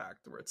of the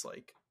fact where it's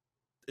like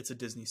it's a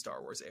Disney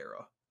Star Wars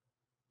era.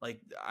 Like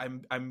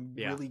I'm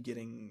really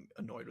getting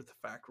annoyed with the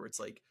fact where it's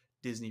like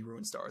Disney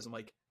ruined Star Wars. I'm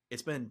like,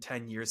 it's been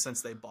 10 years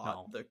since they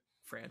bought the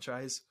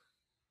franchise.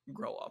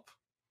 Grow up.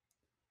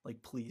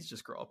 Like, please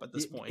just grow up at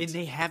this point. And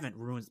they haven't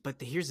ruined,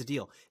 but here's the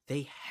deal.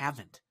 They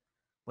haven't.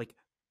 Like,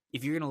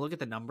 if you're going to look at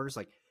the numbers,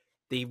 like,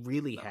 they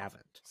really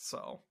haven't.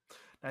 So,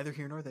 neither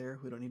here nor there.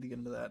 We don't need to get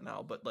into that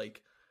now. But,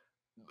 like,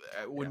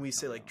 when we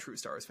say, like, true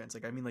Star Wars fans,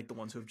 like, I mean, like, the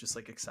ones who have just,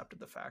 like, accepted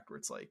the fact where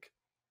it's like,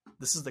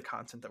 this is the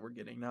content that we're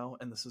getting now,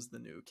 and this is the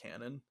new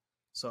canon.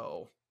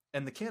 So,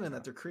 and the canon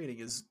that they're creating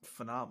is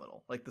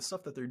phenomenal. Like, the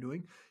stuff that they're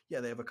doing, yeah,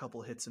 they have a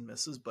couple hits and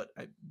misses, but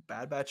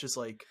Bad Batch is,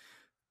 like,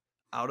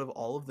 out of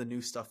all of the new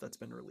stuff that's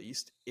been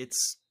released,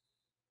 it's,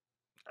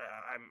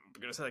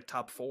 I'm going to say, like,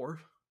 top 4.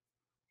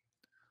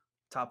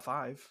 Top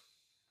 5.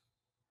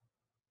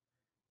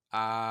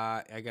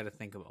 I got to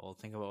think about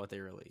what they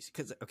release.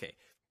 Because, okay,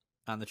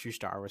 on the true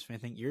Star Wars fan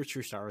thing, you're a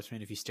true Star Wars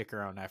fan if you stick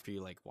around after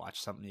you, like, watch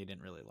something you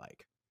didn't really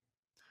like.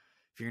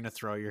 If you're going to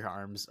throw your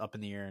arms up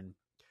in the air and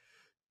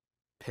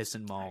piss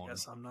and moan, I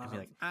guess I'm not. And be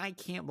like, I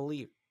can't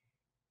believe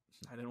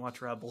I didn't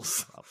watch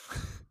Rebels.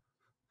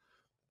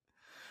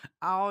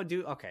 Oh,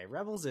 dude. Okay,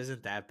 Rebels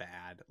isn't that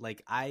bad.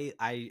 Like,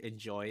 I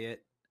enjoy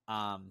it.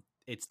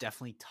 It's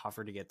definitely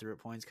tougher to get through at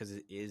points because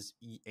it is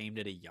aimed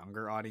at a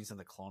younger audience than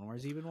the Clone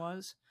Wars even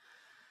was.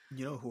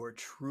 You know who are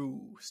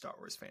true Star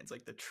Wars fans,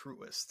 like the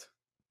truest?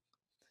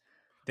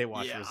 They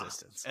watch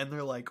Resistance. And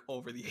they're like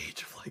over the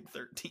age of like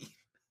 13.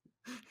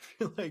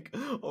 You're like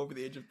over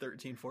the age of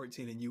 13,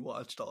 14, and you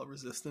watched all of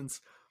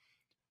Resistance,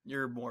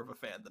 you're more of a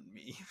fan than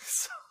me.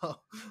 So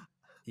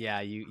yeah,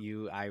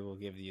 I will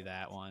give you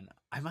that one.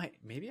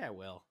 Maybe I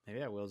will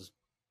just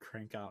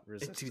crank out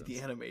Resistance. Dude,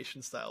 the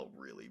animation style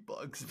really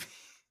bugs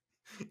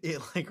me.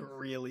 It like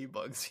really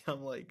bugs me.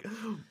 I'm like,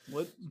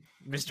 what,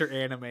 Mr.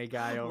 Anime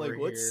guy over like, here?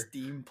 what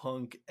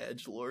steampunk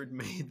edgelord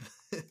made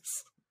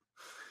this?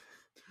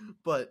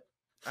 But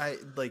I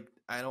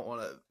don't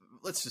want to.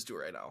 Let's just do it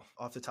right now,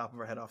 off the top of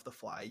our head, off the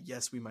fly.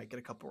 Yes, we might get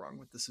a couple wrong,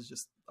 but this is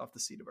just off the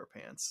seat of our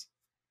pants.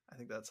 I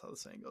think that's how the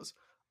saying goes.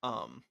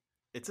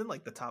 It's in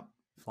like the top,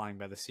 flying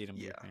by the seat of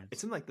your pants.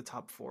 It's in like the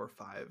top 4 or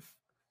 5.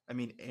 I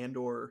mean,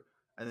 Andor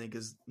I think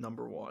is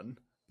number 1,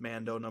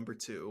 Mando number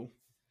 2.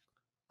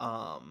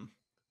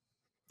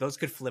 Those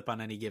could flip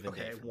on any given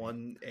day. Okay,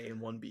 1A and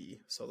 1B.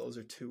 So those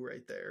are 2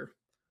 right there.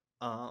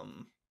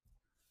 And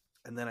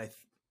then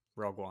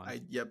Rogue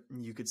One. Yep,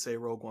 you could say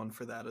Rogue One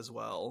for that as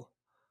well.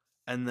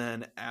 And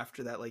then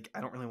after that, like,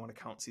 I don't really want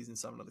to count season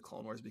 7 of the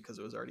Clone Wars because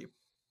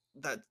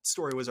that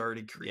story was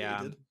already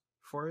created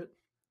for it.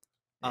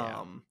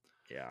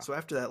 Yeah. So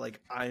after that, like,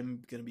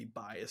 I'm gonna be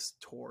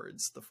biased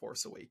towards The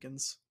Force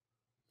Awakens.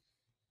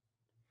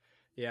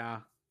 Yeah.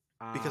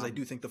 Because I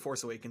do think The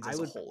Force Awakens as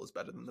a whole is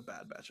better than The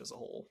Bad Batch as a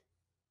whole.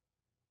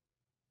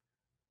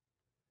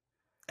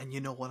 And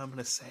you know what I'm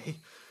gonna say?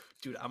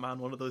 Dude, I'm on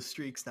one of those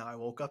streaks now. I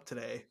woke up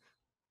today.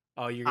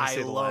 Oh, you're gonna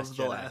say The Last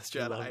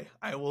Jedi.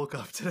 I woke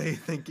up today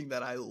thinking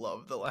that I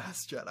love The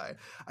Last Jedi.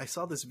 I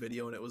saw this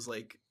video and it was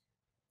like,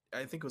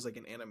 I think it was like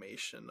an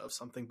animation of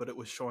something, but it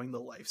was showing the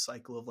life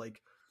cycle of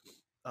like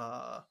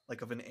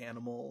of an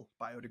animal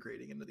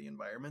biodegrading into the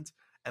environment.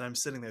 And I'm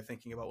sitting there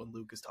thinking about when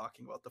Luke is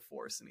talking about the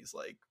Force and he's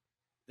like,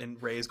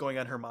 and Rey's going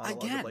on her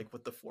monologue Again. of, like,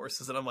 with the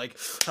forces, and I'm like,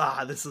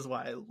 this is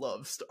why I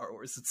love Star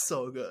Wars. It's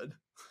so good.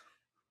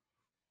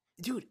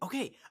 Dude,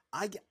 okay,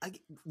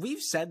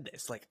 we've said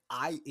this. Like,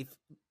 if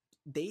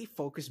they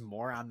focus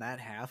more on that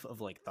half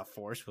of, like, the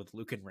Force with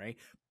Luke and Rey,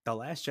 The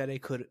Last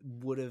Jedi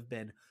would have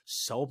been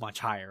so much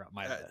higher up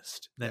my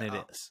list than it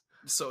is.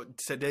 So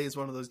today is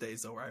one of those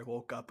days though where I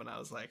woke up and I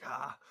was like,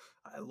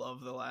 I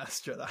love The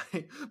Last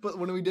Jedi. But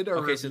when we did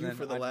our review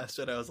for The Last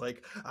Jedi, I was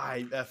like,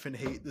 I effing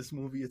hate this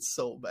movie. It's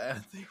so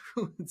bad. They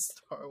ruined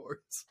Star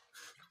Wars.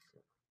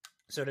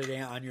 So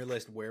today on your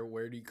list, where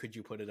could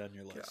you put it on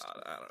your list?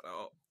 God, I don't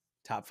know.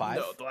 Top 5?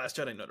 No, The Last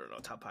Jedi. No.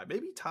 Top 5.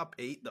 Maybe top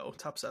 8 though.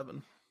 Top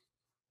 7.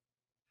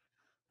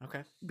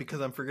 Okay.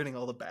 Because I'm forgetting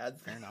all the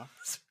bad Fair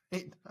enough.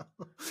 Right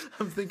now.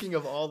 I'm thinking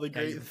of all the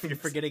great things. You're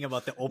forgetting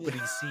about the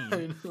opening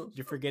scene.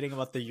 You're forgetting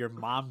about your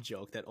mom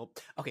joke.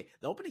 Okay,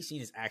 the opening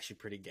scene is actually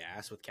pretty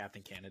gas with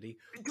Captain Kennedy.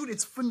 Dude,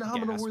 it's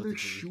phenomenal where they're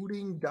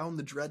shooting down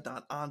the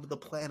Dreadnought onto the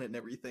planet and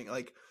everything.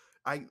 Like,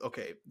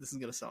 this is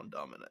gonna sound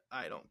dumb, and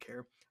I don't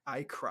care.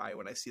 I cry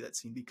when I see that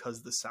scene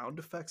because the sound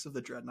effects of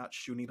the Dreadnought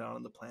shooting down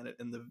on the planet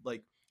and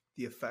the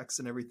effects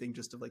and everything,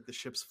 just of like the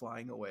ships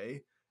flying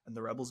away and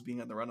the rebels being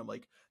on the run. I'm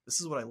like, this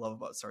is what I love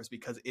about Star Wars,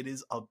 because it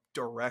is a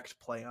direct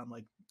play on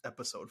like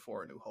Episode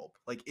 4, A New Hope.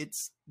 Like,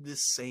 it's the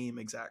same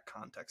exact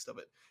context of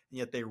it, and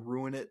yet they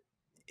ruin it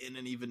in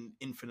an even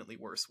infinitely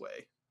worse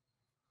way.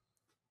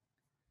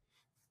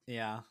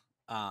 Yeah.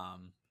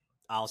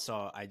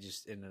 Also, I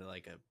just, in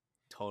like a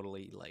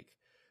totally like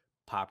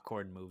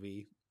popcorn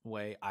movie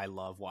way, I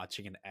love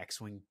watching an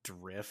X-wing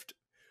drift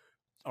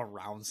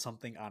around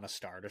something on a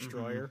Star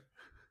Destroyer.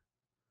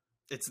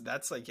 Mm-hmm.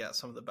 That's like,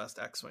 some of the best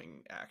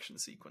X-wing action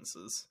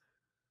sequences.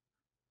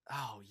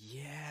 Oh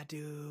yeah,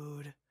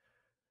 dude.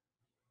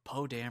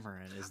 Poe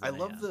Dameron is. I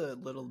love the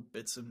little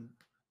bits and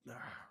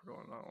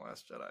going on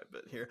Last Jedi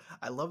bit here.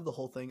 I love the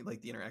whole thing,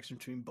 like the interaction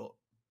between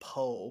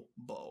Poe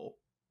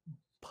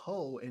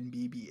and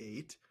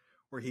BB-8,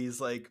 where he's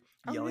like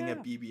yelling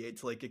at BB-8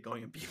 to like get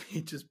going, and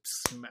BB-8 just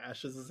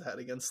smashes his head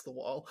against the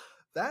wall.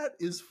 That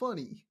is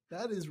funny.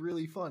 That is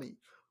really funny.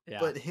 Yeah.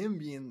 But him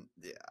being,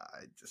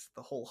 just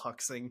the whole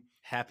Hux thing.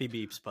 Happy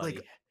beeps, buddy.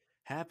 Like,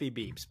 happy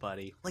beeps,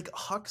 buddy. Like,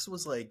 Hux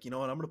was like, you know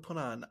what, I'm going to put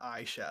on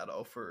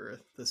eyeshadow for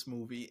this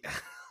movie.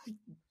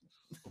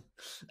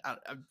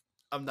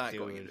 I'm not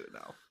going into it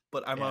now.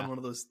 But I'm on one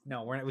of those.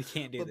 No, we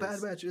can't do this. But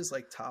Bad Batch is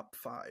like top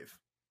 5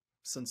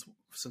 since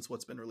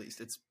what's been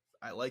released.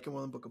 I like it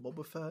more than Book of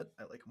Boba Fett.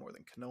 I like it more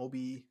than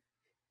Kenobi.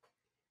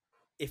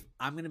 If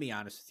I'm going to be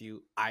honest with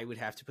you, I would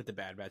have to put the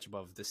Bad Batch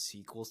above the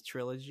sequels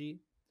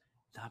trilogy.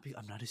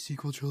 I'm not a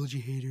sequel trilogy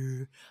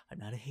hater. I'm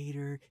not a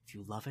hater. If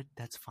you love it,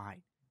 that's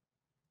fine.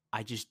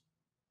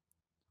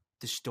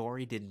 The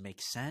story didn't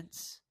make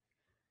sense.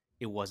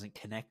 It wasn't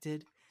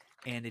connected,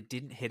 and it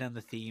didn't hit on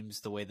the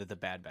themes the way that the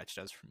Bad Batch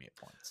does for me at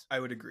points. I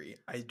would agree.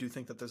 I do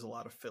think that there's a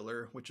lot of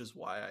filler, which is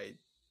why I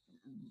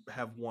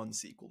have one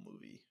sequel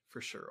movie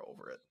for sure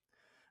over it.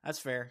 That's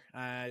fair.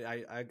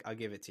 I'll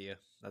give it to you.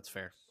 That's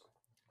fair.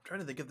 I'm trying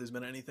to think if there's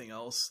been anything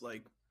else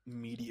like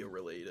media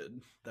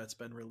related that's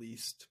been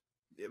released.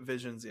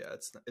 Visions,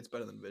 it's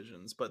better than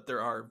Visions, but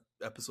there are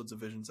episodes of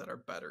Visions that are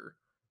better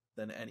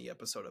than any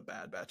episode of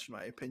Bad Batch, in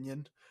my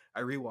opinion.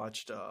 I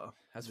rewatched The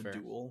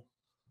Duel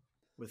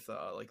with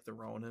like the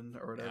Ronin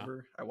or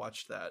whatever. I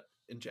watched that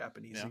in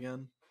Japanese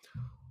again.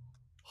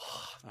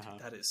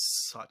 Dude, that is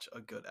such a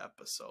good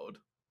episode.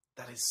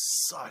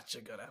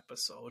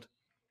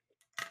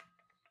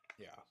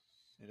 Yeah,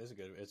 it's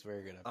a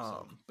very good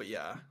episode. But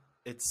yeah,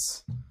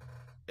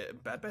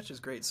 Bad Batch is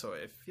great, so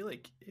I feel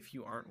like if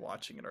you aren't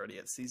watching it already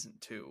at season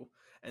 2,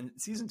 and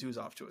season 2 is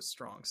off to a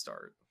strong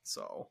start,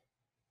 so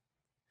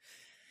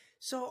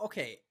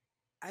okay,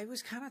 I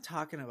was kind of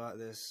talking about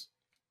this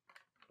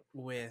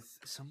with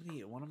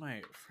one of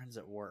my friends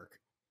at work.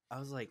 I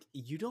was like,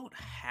 you don't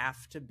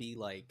have to be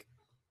like,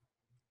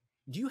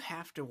 do you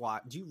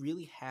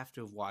really have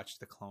to have watched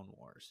the Clone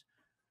Wars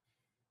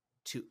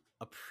to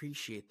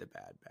appreciate the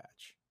Bad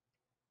Batch?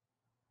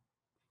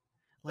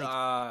 Like,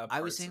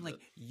 I was saying, like,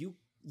 you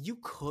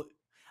could.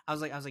 I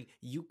was like,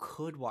 you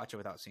could watch it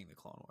without seeing the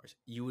Clone Wars.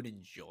 You would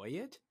enjoy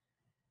it.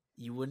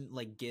 You wouldn't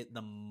like get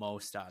the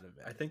most out of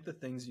it. I think the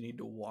things you need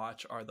to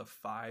watch are the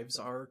Fives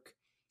arc,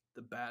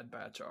 the Bad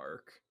Batch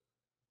arc,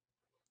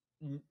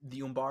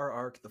 the Umbar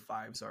arc, the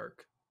Fives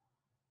arc,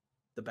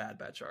 the Bad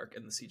Batch arc,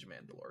 and the Siege of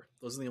Mandalore.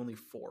 Those are the only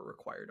 4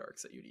 required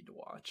arcs that you need to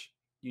watch.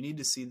 You need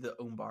to see the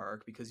Umbar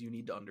arc because you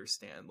need to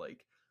understand,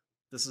 like,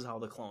 this is how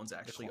the clones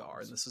actually are,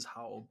 and this is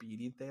how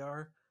obedient they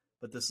are,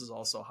 but this is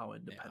also how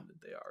independent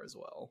they are as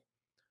well.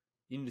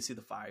 You need to see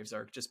the Fives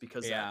arc just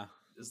because that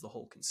is the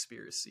whole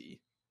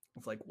conspiracy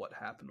of like what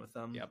happened with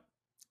them. Yep.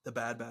 The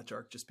Bad Batch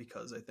arc just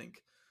because I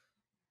think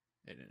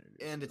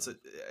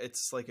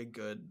it's like a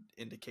good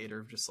indicator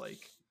of just like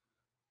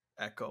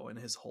Echo and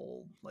his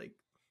whole like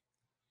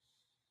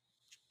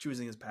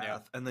choosing his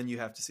path, and then you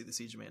have to see the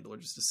Siege of Mandalore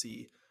just to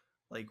see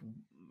like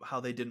how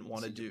they didn't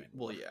want to do.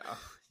 Well,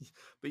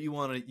 but you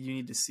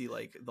need to see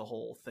like the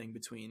whole thing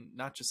between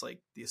not just like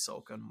the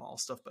Ahsoka and Maul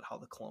stuff, but how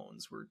the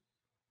clones were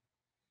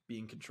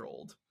being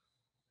controlled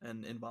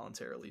and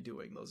involuntarily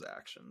doing those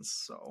actions.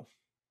 So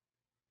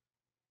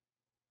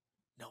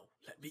no,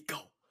 let me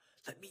go.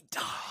 Let me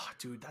die.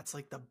 Dude, that's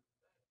like the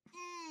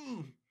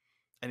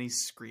and he's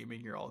screaming,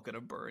 "You're all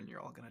gonna burn,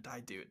 you're all gonna die."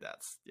 Dude,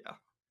 that's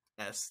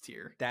S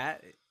tier.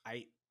 That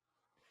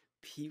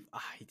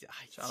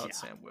Shout out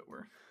Sam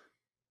Witwer.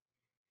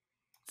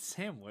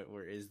 Sam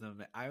Witwer is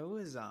I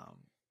was I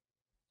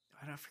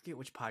don't forget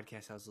which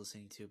podcast I was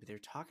listening to, but they're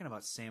talking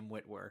about Sam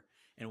Witwer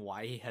and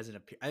why he hasn't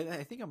appeared.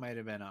 I think it might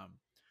have been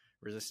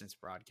Resistance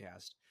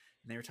broadcast,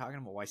 and they were talking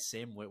about why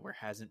Sam Witwer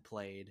hasn't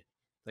played.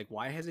 Like,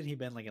 why hasn't he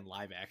been like in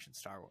live action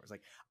Star Wars?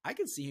 Like, I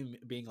could see him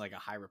being like a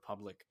High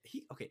Republic.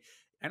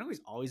 I know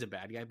he's always a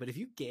bad guy, but if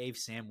you gave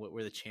Sam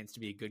Witwer the chance to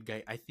be a good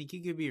guy, I think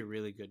he could be a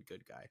really good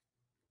guy.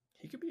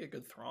 He could be a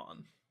good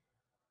Thrawn.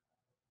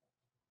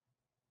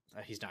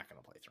 He's not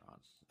going to play Thrawn.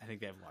 I think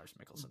they have Lars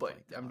Mikkelsen. But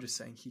I'm just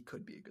saying he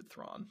could be a good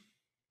Thrawn.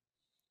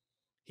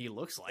 He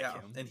looks like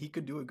him, and he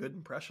could do a good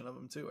impression of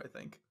him too. I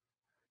think.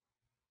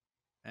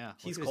 Yeah,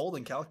 he's cold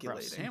and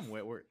calculating. Sam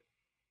Witwer.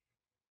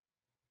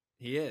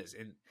 He is,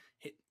 and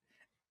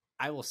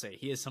I will say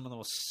he has some of the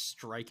most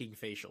striking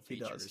facial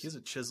features. He does. He has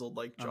a chiseled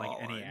jawline.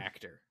 Like any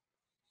actor.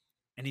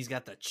 And he's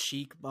got the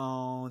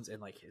cheekbones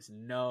and like his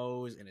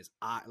nose and his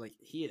eye. Like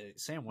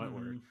Sam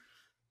Witwer,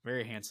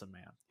 very handsome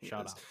man.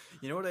 Shout out.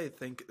 You know what I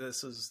think?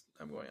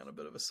 I'm going on a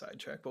bit of a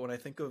sidetrack, but when I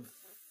think of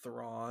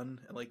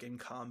Thrawn and like in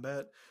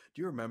combat,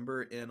 do you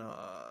remember in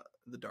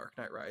The Dark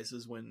Knight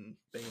Rises when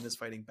Bane is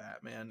fighting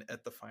Batman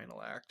at the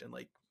final act and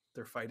like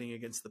they're fighting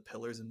against the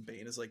pillars and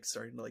Bane is like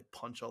starting to like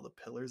punch all the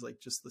pillars, like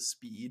just the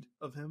speed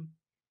of him?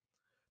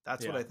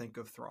 That's what I think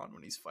of Thrawn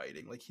when he's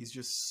fighting. Like he's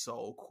just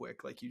so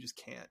quick, like you just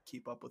can't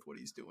keep up with what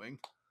he's doing.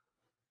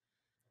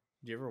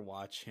 Do you ever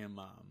watch him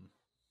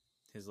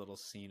his little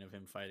scene of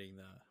him fighting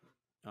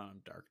the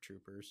Dark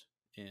Troopers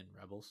in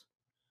Rebels?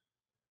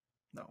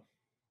 No.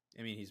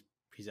 I mean he's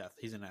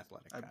an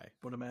athletic guy. I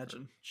would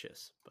imagine.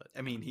 Chiss, but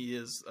I mean he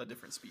is a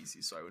different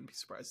species, so I wouldn't be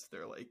surprised if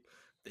they're like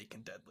they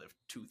can deadlift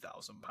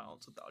 2,000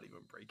 pounds without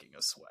even breaking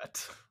a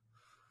sweat.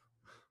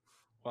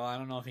 Well, I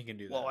don't know if he can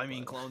do that. Well, I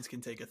mean, clones can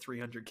take a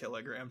 300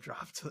 kilogram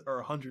drop or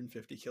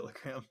 150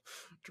 kilogram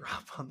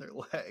drop on their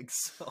legs,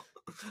 so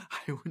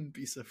I wouldn't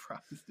be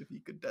surprised if he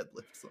could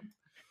deadlift them.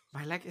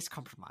 My leg is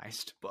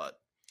compromised. But,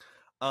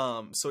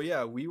 so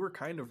yeah, we were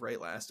kind of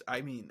right last.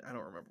 I mean, I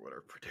don't remember what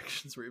our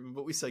predictions were even,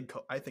 but we said,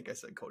 I think I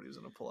said Cody was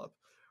going to pull up.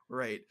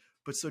 Right.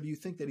 But so do you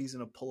think that he's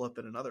going to pull up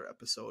in another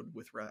episode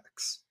with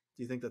Rex?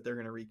 Do you think that they're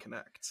going to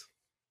reconnect?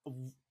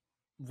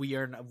 We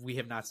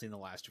have not seen the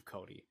last of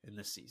Cody in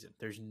this season.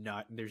 There's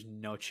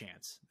no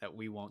chance that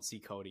we won't see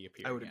Cody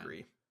appear. I would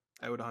agree.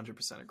 I would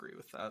 100% agree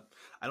with that.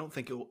 I don't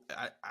think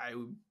I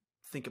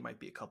think it might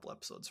be a couple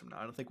episodes from now.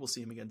 I don't think we'll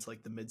see him again until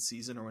like the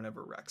mid-season or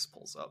whenever Rex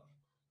pulls up.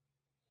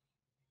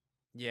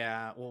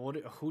 Yeah. Well,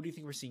 who do you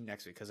think we're seeing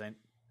next week? Because I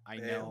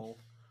know.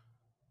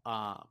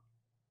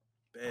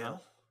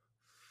 Bale.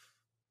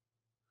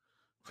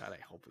 God, I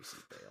hope we see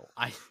Bale.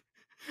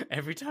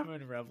 Every time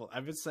I'm in Rebels,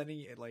 I've been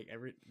sending it like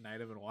every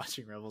night I've been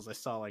watching Rebels. I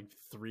saw like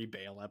 3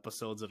 Bale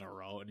episodes in a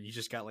row, and you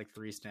just got like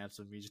 3 snaps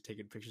of me just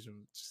taking pictures of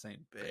him just saying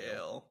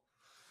Bale.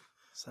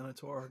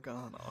 Senator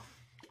Organa.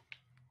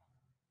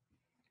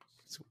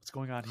 What's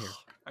going on here?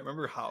 I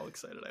remember how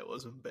excited I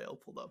was when Bale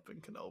pulled up in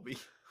Kenobi.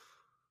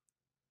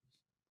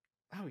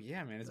 Oh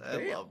yeah, man! I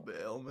love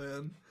Bale,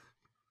 man.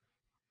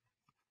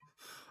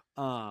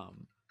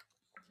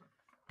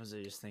 Was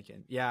I just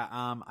thinking? Yeah,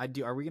 I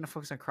do. Are we going to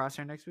focus on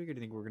Crosshair next week, or do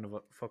you think we're going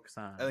to focus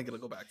on? I think it'll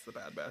go back to the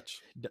Bad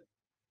Batch.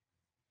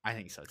 I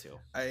think so too.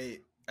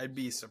 I'd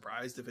be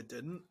surprised if it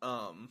didn't.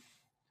 I'm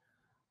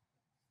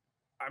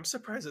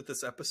surprised that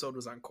this episode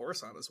was on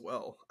Coruscant as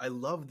well. I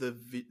love the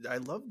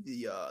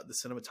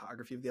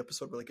cinematography of the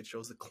episode where like it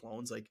shows the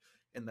clones like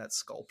in that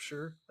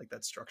sculpture, like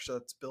that structure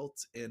that's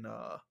built in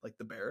like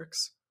the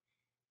barracks.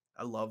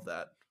 I love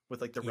that with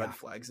like the red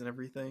flags and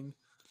everything.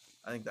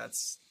 I think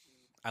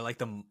I like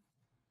the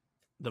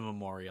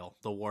memorial,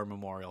 the war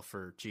memorial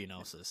for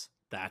Geonosis.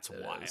 That's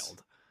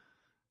wild.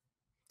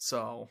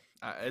 So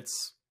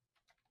it's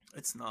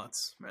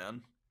nuts,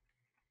 man.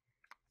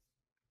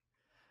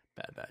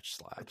 Bad Batch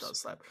slaps. It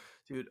does slap,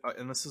 dude.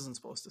 And this isn't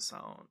supposed to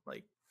sound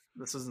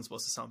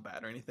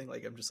bad or anything.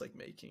 Like I'm just like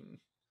making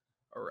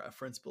a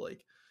reference, but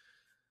like,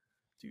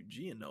 dude,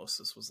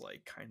 Geonosis was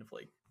like kind of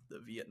like the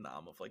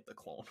Vietnam of like the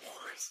Clone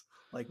Wars.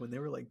 Like when they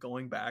were like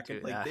going back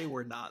and like they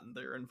were not in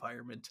their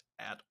environment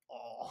at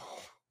all.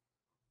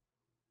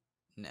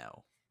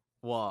 No.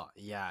 Well,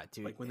 yeah,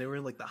 dude. Like when they were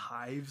in like the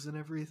hives and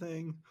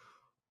everything.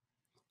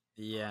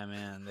 Yeah,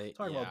 man. They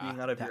talking about being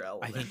out of your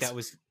element.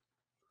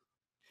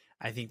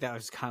 I think that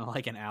was kind of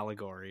like an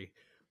allegory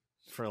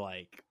for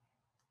like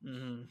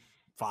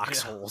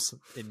foxholes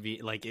in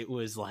like it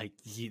was like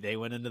they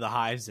went into the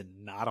hives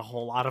and not a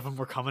whole lot of them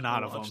were coming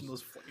out of them.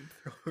 Those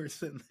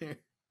flamethrowers in there.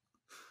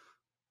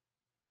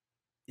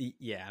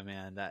 Yeah,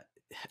 man. That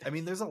I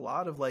mean, there's a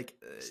lot of like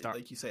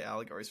you say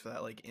allegories for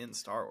that, like in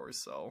Star Wars.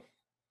 So,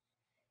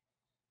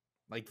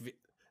 like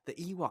the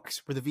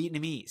Ewoks were the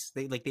Vietnamese.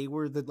 They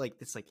were the like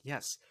it's like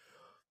yes,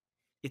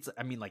 it's,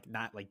 I mean, like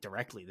not like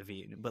directly the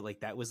Vietnam, but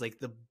like that was like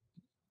the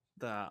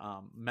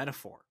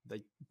metaphor.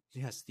 Like,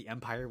 yes, the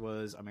Empire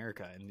was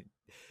America and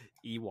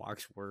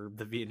Ewoks were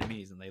the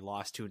Vietnamese, and they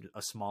lost to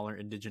a smaller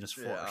indigenous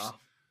force.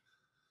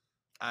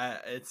 Yeah.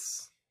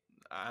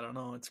 I don't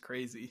know, it's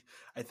crazy.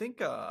 I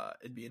think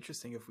it'd be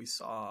interesting if we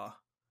saw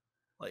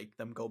like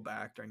them go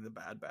back during the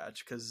Bad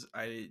Batch, because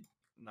I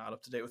not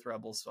up to date with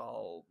Rebels, so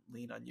I'll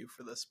lean on you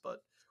for this,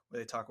 but where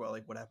they talk about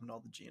like what happened to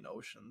all the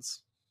Geonosians.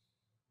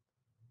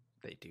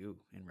 They do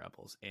in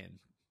Rebels, and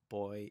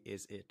boy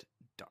is it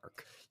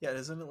dark. Yeah,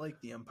 isn't it like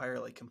the Empire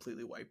like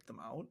completely wiped them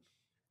out?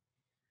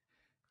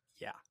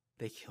 Yeah,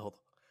 they killed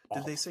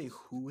Did they say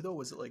who though?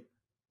 Was it like,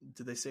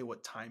 did they say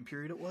what time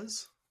period it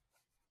was?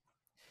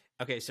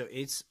 Okay, so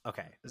it's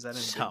okay. Is that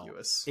So,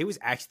 ambiguous? it was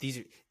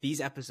actually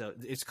these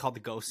episodes. It's called the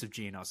Ghosts of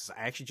Geonosis.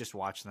 I actually just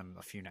watched them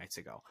a few nights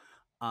ago.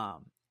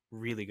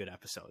 Really good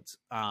episodes.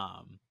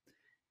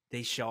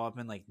 They show up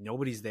and like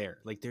nobody's there.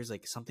 Like there's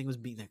like something was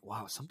being like,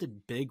 wow,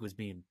 something big was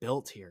being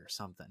built here or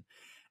something.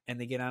 And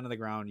they get onto the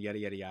ground, yada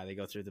yada yada. They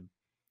go through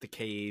the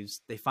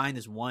caves. They find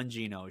this one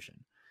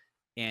Geonosian,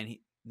 and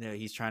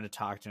he's trying to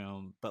talk to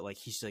him, but like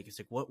he's like, it's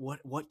like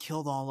what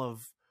killed all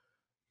of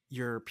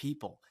your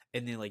people?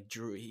 And then like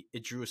drew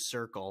a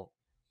circle.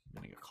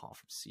 I'm getting a call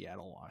from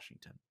Seattle,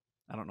 Washington.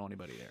 I don't know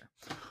anybody there.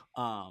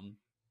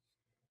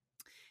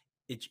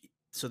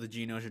 So the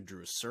Geonosian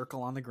drew a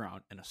circle on the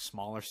ground and a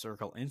smaller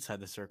circle inside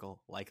the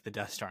circle, like the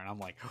Death Star. And I'm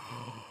like,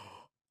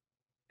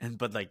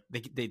 but like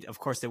they of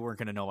course they weren't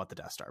going to know about the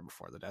Death Star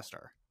before the Death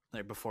Star,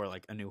 like before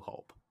like A New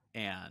Hope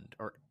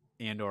or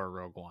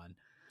Rogue One.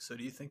 So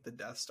do you think the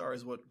Death Star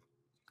is what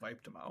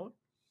wiped them out?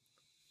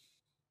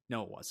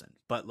 No, it wasn't.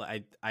 But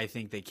I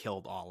think they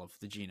killed all of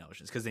the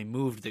Geonosians because they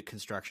moved the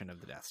construction of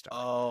the Death Star.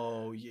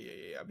 Oh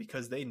yeah,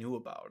 because they knew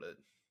about it,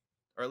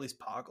 or at least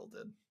Poggle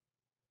did.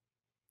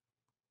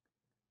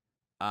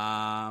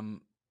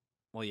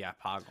 Well, yeah,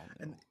 Poggle knew.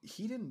 And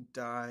he didn't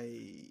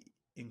die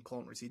in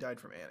Clone Wars. He died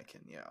from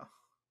Anakin. Yeah,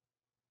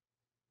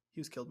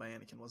 he was killed by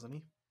Anakin, wasn't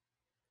he?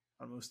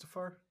 On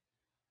Mustafar.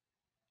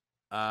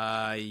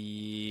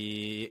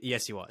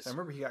 Yes, he was. I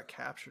remember he got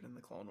captured in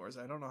the Clone Wars.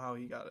 I don't know how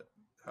he got it.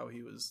 How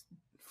he was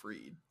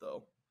freed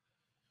though.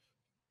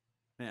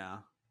 Yeah,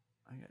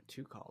 I got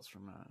 2 calls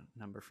from a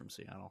number from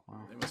Seattle.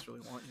 Wow, They must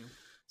really want you.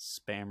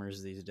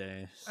 Spammers these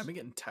days. I've been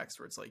getting texts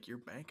where it's like, your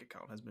bank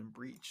account has been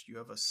breached. You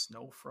have a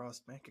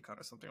Snowfrost bank account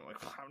or something. I'm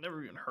like, I've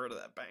never even heard of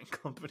that bank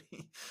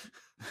company.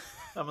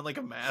 I'm in like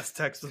a mass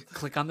text with.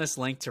 Click on this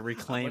link to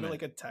reclaim I'm in it.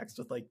 like a text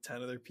with like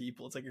 10 other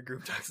people. It's like a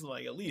group text. I'm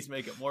like, at least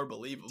make it more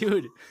believable,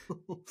 Dude.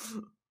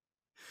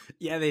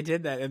 Yeah, they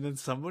did that, and then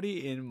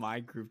somebody in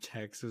my group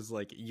text was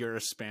like, "You're a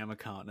spam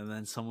account," and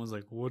then someone's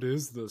like, "What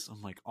is this?"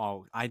 I'm like,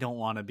 "Oh, I don't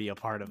want to be a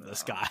part of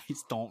this,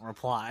 guys. Don't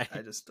reply."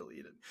 I just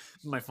deleted.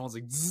 My phone's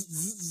like, zzz,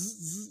 zzz,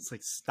 zzz. It's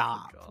like,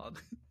 stop. Oh, God.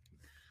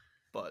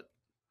 But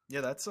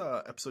yeah, that's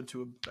episode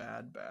 2 of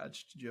Bad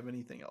Batch. Did you have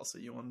anything else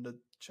that you wanted to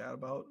chat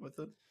about with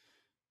it?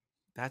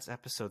 That's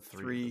episode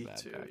 3 of the Bad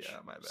 2. Batch, Yeah,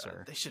 my bad.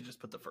 sir. They should just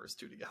put the first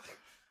 2 together.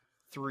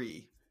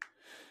 3.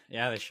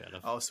 Yeah, they should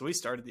have. Oh, so we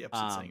started the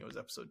episode saying it was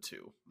episode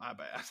 2. My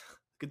bad.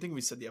 Good thing we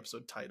said the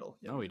episode title.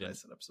 Yeah, we did. I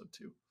said episode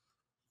 2.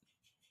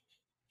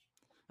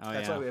 Oh,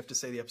 That's yeah. why we have to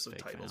say the episode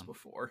Big titles fan.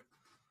 before.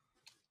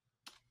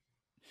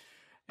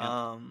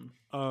 Yeah.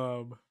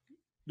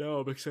 No,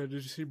 I'm excited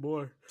to see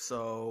more.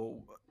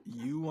 So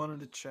you wanted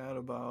to chat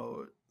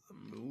about the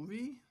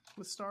movie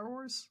with Star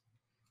Wars?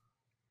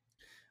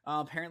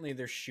 Apparently,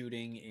 they're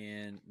shooting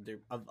in.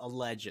 They're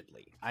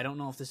allegedly. I don't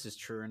know if this is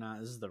true or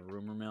not. This is the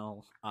rumor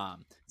mill.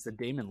 It's the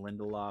Damon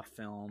Lindelof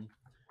film.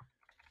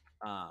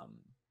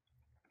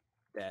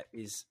 That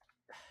is.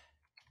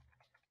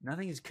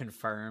 Nothing is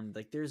confirmed.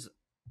 Like there's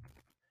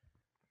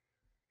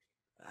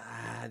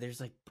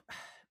like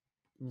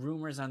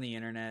rumors on the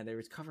internet. There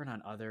was covered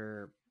on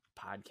other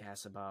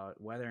podcasts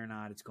about whether or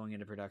not it's going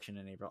into production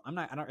in April. I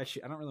don't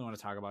really want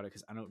to talk about it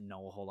because I don't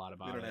know a whole lot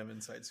about it. We don't have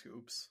inside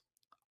scoops.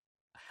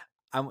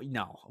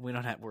 No, we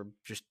don't have. We're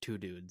just 2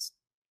 dudes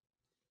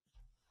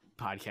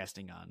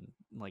podcasting on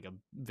like a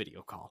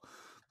video call.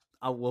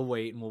 We'll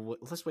wait and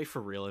let's wait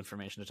for real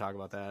information to talk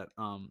about that.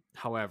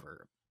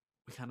 However,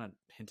 we kind of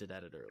hinted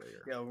at it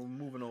earlier. Yeah, we're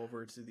moving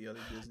over to the other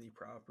Disney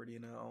property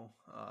now.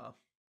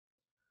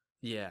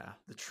 Yeah,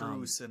 the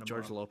true cinema.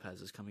 George Lopez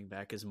is coming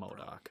back as MODOK.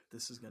 Bro,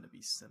 this is gonna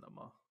be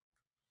cinema.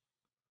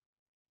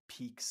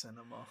 Peak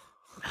cinema.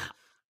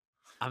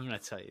 I'm gonna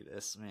tell you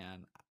this,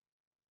 man.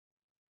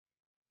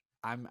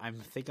 I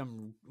think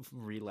I'm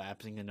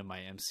relapsing into my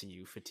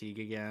MCU fatigue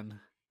again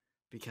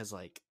because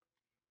like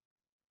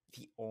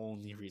the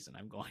only reason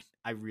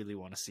I really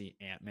want to see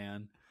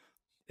Ant-Man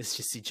is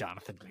to see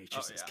Jonathan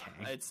Majors as Kang.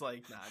 It's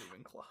like not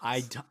even close.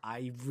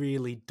 I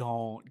really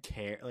don't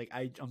care. Like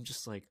I'm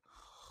just like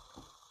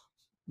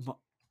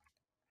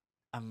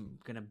I'm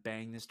gonna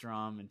bang this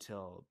drum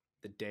until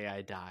the day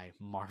I die.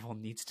 Marvel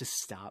needs to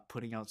stop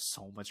putting out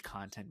so much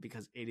content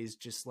because it is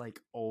just like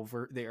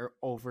they're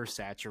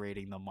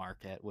oversaturating the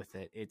market with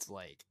it. It's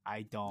like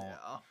I don't.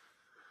 Yeah.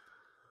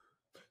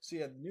 So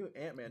yeah, the new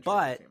Ant-Man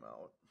But trailer came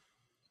out.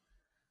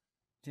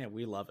 Yeah,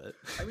 we love it.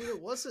 I mean,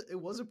 it was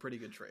a pretty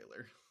good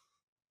trailer.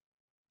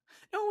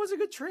 No, it was a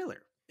good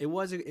trailer. It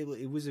was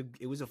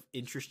a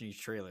interesting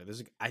trailer.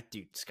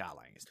 Dude, Scott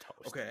Lang is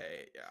toast.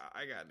 Okay, yeah,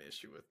 I got an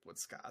issue with what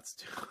Scott's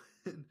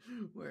doing.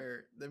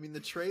 Where I mean,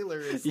 the trailer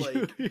is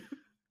like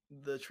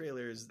the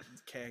trailer is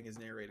Kang is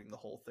narrating the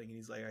whole thing, and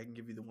he's like, "I can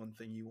give you the one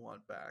thing you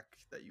want back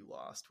that you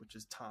lost, which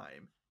is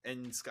time."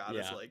 And Scott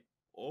is like,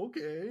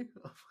 "Okay."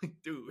 I'm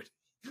like, "Dude,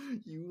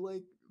 you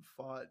like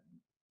fought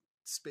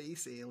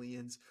space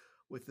aliens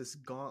with this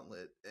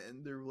gauntlet,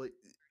 and they're like,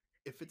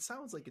 if it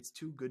sounds like it's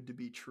too good to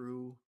be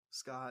true,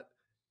 Scott."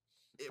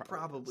 It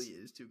probably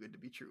is too good to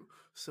be true.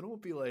 So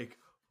don't be like,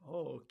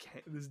 oh,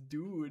 this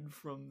dude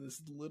from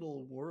this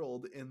little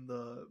world in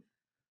the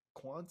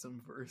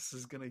quantum verse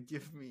is gonna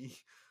give me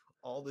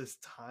all this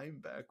time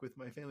back with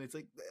my family. It's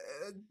like,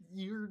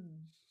 you're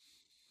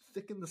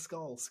thick in the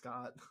skull,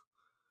 Scott.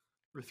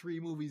 We're 3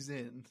 movies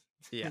in,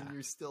 and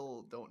you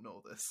still don't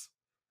know this.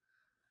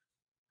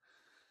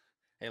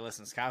 Hey,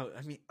 listen, Scott.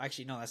 I mean,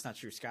 actually, no, that's not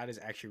true. Scott is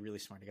actually really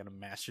smart. He got a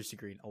master's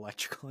degree in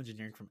electrical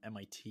engineering from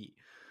MIT.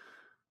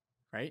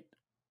 Right?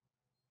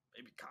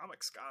 Maybe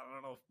comic Scott. I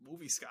don't know.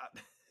 Movie Scott.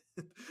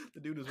 The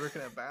dude was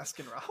working at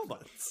Baskin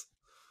Robbins.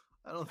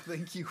 I don't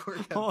think you work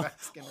at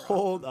Baskin Robbins.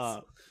 Hold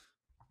up.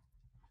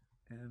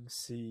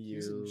 MCU.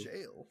 He's in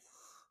jail.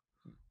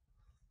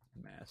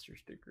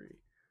 Master's degree.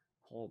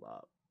 Hold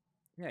up.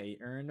 Yeah, he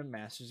earned a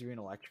master's degree in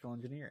electrical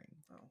engineering.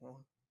 Oh,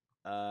 well.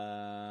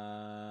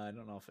 I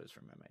don't know if it was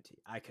from MIT.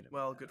 I could have.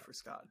 Well, good for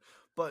Scott.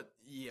 But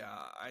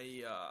yeah,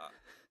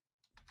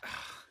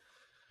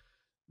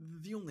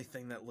 the only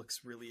thing that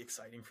looks really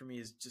exciting for me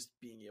is just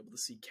being able to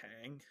see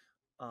Kang.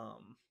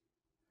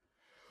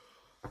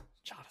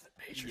 Jonathan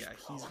Majors. Yeah,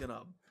 he's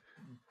gonna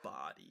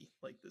body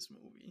like this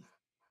movie.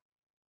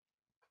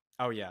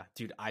 Oh yeah,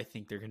 dude. I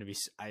think they're gonna be.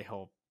 I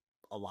hope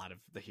a lot of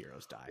the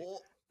heroes die.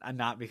 Well,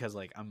 not because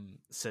like I'm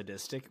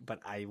sadistic,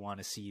 but I want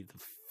to see the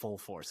full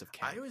force of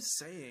Kang. I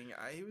was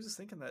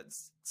thinking that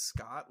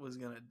Scott was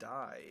gonna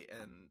die,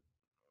 and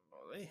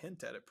they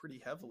hint at it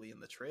pretty heavily in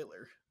the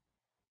trailer.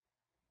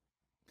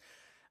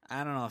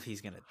 I don't know if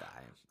he's gonna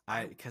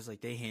die. Because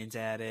like they hint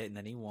at it and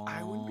then he won't.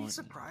 I wouldn't be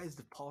surprised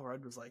if Paul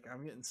Rudd was like,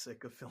 "I'm getting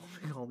sick of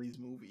filming all these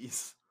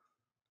movies."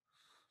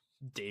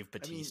 Dave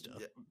Bautista. I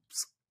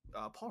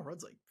mean, Paul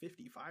Rudd's like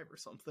 55 or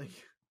something.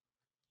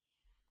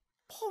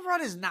 Paul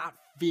Rudd is not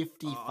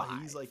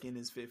 55. He's like in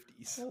his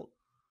 50s.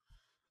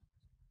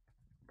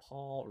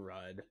 Paul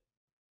Rudd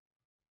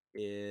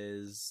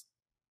is.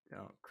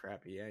 Oh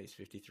crap! Yeah, he's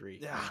 53.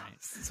 Yeah,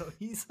 right. So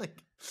he's like,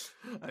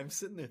 I'm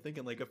sitting there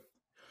thinking like,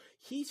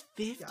 he's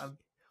 50. Yeah,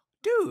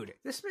 dude,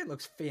 this man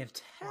looks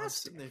fantastic. I'm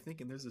sitting there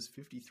thinking, there's this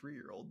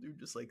 53-year-old dude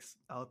just like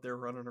out there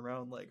running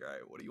around like, all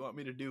right, what do you want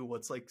me to do?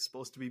 What's like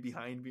supposed to be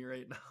behind me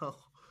right now?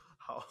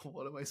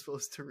 What am I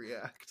supposed to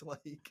react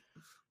like?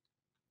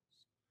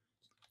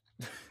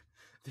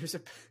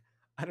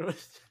 I don't know.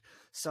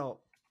 So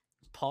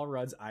Paul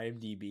Rudd's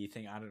IMDb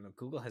thing, I don't know.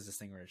 Google has this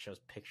thing where it shows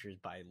pictures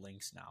by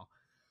links now.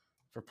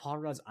 For Paul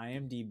Rudd's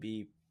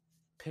IMDb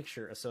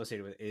picture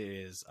associated with it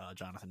is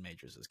Jonathan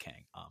Majors as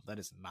Kang. That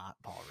is not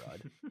Paul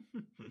Rudd.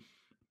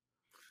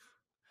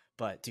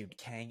 But dude,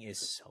 Kang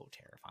is so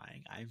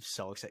terrifying. I'm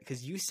so excited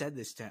because you said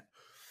this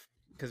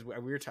because we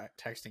were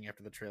texting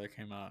after the trailer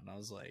came out, and I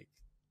was like,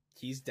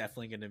 he's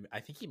definitely gonna.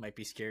 I think he might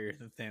be scarier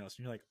than Thanos.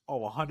 And you're like,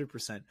 oh,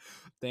 100%.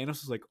 Thanos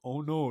was like,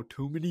 oh no,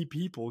 too many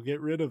people, get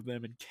rid of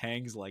them. And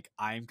Kang's like,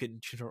 I'm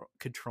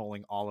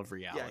controlling all of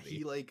reality. Yeah,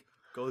 he like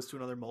goes to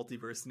another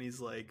multiverse, and he's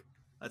like,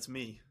 that's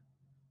me.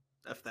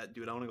 F that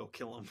dude. I want to go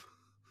kill him.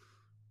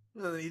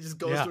 And then he just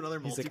goes to another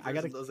multiverse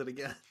and does it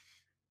again.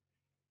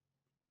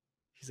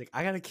 He's like,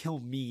 I gotta kill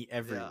me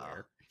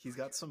everywhere. Yeah, he's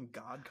got some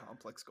god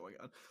complex going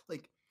on.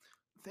 Like,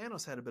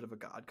 Thanos had a bit of a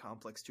god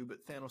complex too,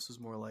 but Thanos was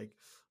more like,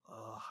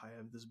 I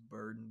have this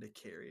burden to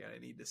carry. I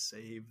need to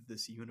save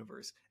this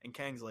universe. And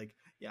Kang's like,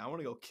 yeah, I want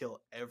to go kill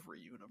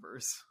every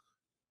universe.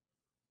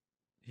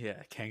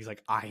 Yeah, Kang's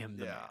like, I am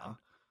the man.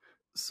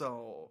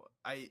 So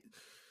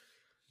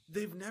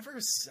they've never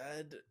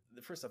said,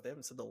 first off, they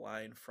haven't said the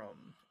line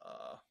from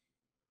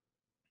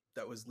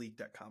that was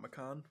leaked at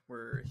Comic-Con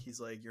where he's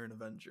like, you're an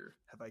Avenger.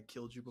 Have I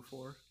killed you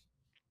before?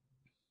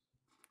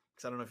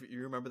 Because I don't know if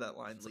you remember that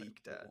line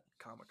leaked at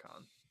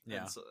Comic-Con.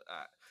 Yeah. And so,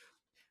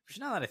 which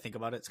now that I think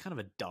about it, it's kind of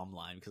a dumb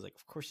line because, like,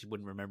 of course he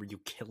wouldn't remember you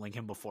killing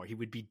him before. He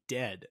would be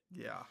dead.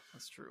 Yeah,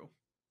 that's true.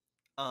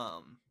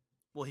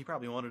 Well, he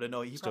probably wanted to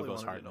know. He probably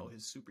wanted to know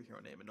his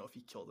superhero name and know if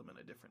he killed him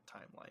in a different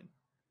timeline.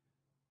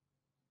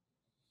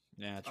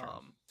 Yeah, true.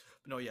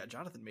 But no, yeah,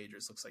 Jonathan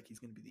Majors looks like he's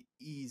going to be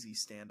the easy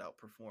standout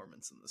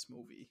performance in this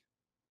movie.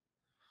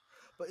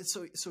 But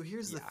so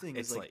here's the thing: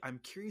 is like I'm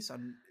curious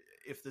on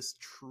if this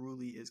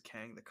truly is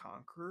Kang the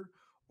Conqueror,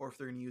 or if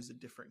they're going to use a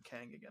different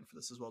Kang again for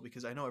this as well.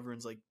 Because I know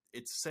everyone's like,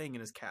 it's saying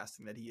in his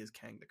casting that he is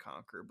Kang the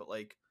Conqueror, but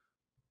like,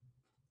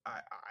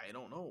 I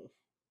don't know.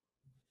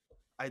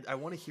 I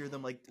want to hear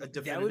them like a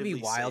definitively. That would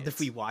be wild if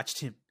we watched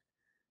him.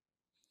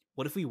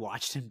 What if we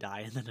watched him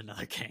die and then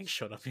another Kang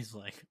showed up? He's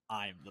like,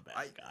 I'm the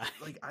bad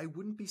guy. I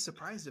wouldn't be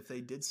surprised if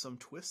they did some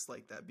twist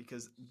like that,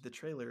 because the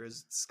trailer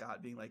is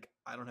Scott being like,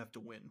 I don't have to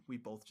win. We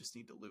both just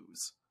need to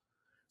lose.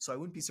 So I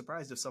wouldn't be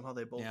surprised if somehow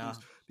they both lose,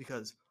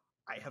 because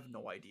I have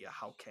no idea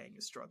how Kang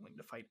is struggling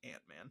to fight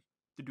Ant-Man.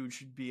 The dude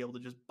should be able to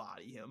just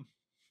body him.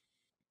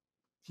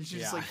 He should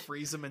just like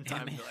freeze him in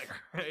time and be like,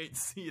 all right,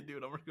 see you,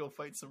 dude. I'm going to go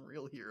fight some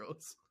real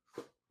heroes.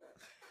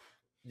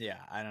 Yeah,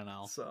 I don't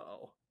know.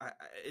 So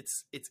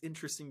it's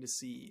interesting to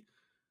see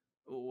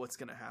what's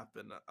going to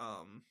happen.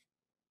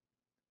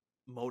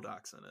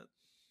 MODOK's in it.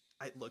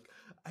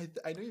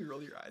 I know you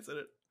roll your eyes at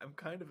it. I'm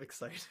kind of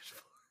excited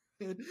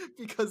for it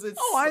because it's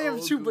I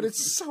am too, goofy. But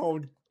it's so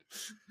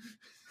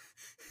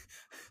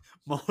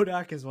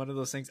MODOK is one of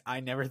those things I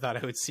never thought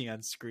I would see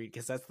on screen,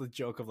 because that's the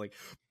joke of like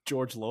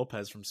George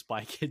Lopez from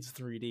Spy Kids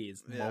 3D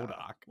is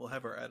MODOK. We'll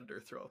have our editor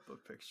throw up a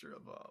picture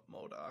of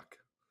MODOK.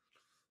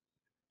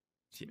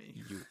 Me,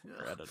 you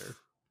editor.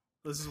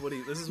 This is what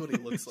he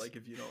looks like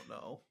if you don't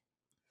know.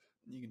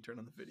 You can turn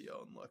on the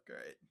video and look. All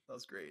right, that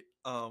was great.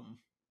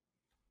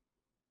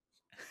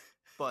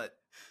 But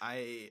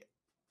I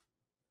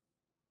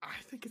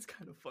think it's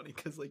kind of funny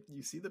because like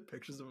you see the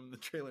pictures of him in the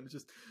trailer and it's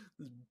just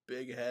this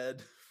big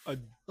head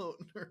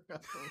floating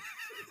around.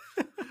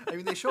 I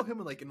mean, they show him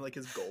in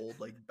his gold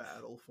like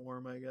battle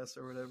form, I guess,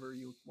 or whatever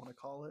you want to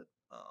call it.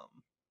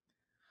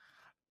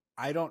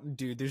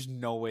 There's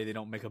no way they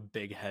don't make a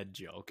big head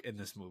joke in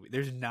this movie.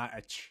 There's not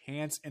a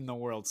chance in the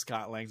world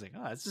Scott Lang's like,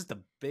 it's just a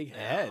big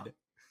head.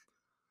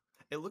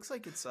 It looks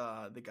like it's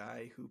the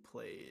guy who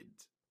played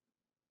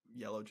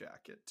Yellow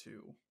Jacket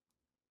too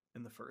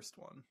in the first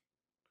one.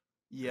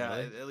 Yeah,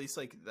 really? At least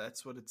like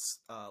that's what it's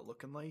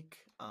looking like.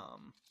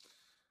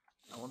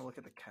 I want to look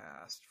at the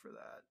cast for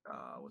that.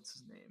 What's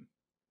his name?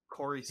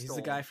 Corey Stoll. He's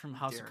the guy from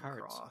House Darren of Cards.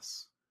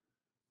 Cross.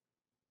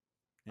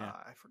 Yeah,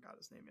 I forgot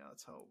his name. Yeah,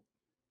 that's how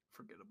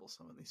forgettable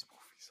some of these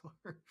movies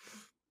are.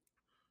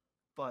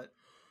 But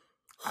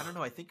I don't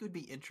know. I think it would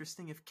be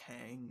interesting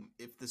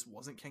if this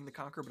wasn't Kang the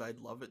Conqueror, but I'd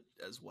love it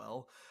as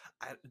well.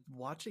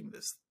 Watching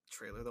this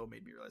trailer though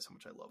made me realize how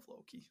much I love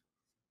Loki.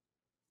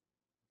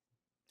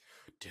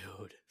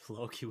 Dude,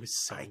 Loki was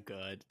so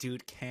good.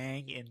 Dude,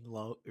 Kang in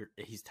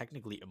he's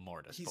technically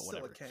Immortus, but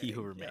whatever. Kang, he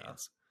who remains.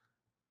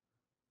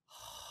 Yeah.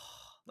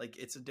 Like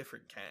it's a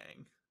different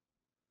Kang.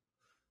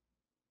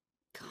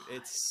 God,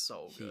 it's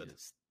so good.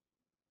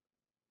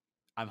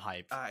 I'm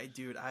hyped.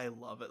 I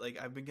love it. Like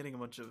I've been getting a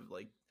bunch of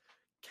like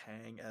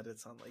Kang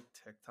edits on like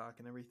TikTok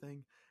and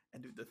everything,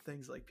 and dude, the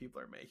things like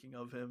people are making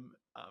of him,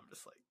 I'm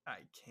just like, I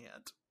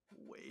can't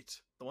wait.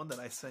 The one that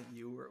I sent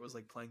you where it was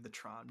like playing the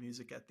Tron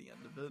music at the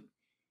end of it,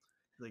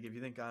 like if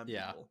you think I'm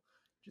evil,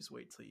 just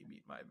wait till you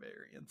meet my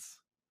variants.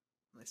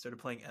 And I started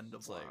playing End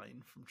of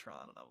Line from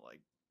Tron, and I'm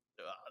like,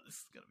 this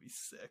is gonna be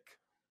sick.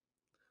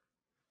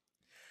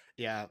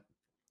 Yeah.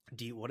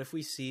 What if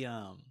we see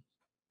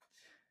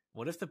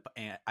what if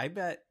I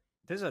bet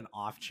there's an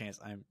off chance,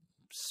 I'm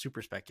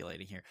super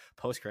speculating here,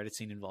 post-credit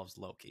scene involves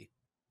Loki.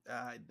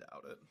 I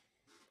doubt it. I'm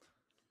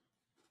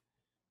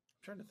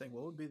trying to think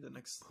what would be the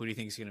next. Who do you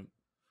think is gonna?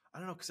 I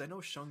don't know, because I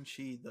know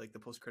Shang-Chi, like the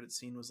post-credit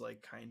scene was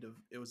like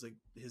it was like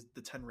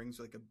the 10 rings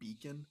were like a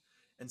beacon,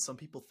 and some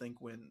people think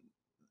when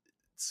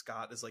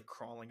Scott is like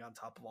crawling on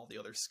top of all the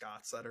other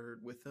Scotts that are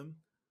with him,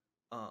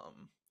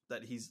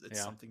 that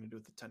it's something to do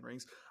with the 10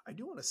 rings. I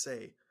do want to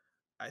say,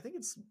 I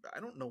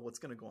don't know what's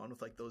going to go on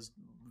with like those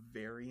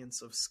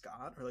variants of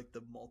Scott or like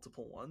the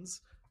multiple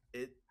ones.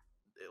 It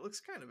looks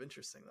kind of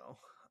interesting though.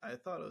 I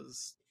thought it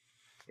was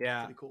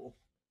pretty cool.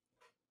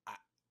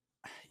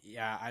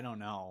 I don't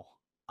know.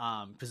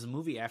 Because the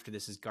movie after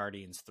this is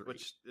Guardians 3,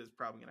 which is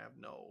probably gonna have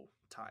no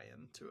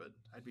tie-in to it.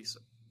 I'd be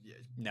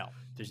no,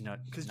 there's no,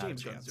 because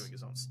James Gunn's doing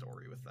his own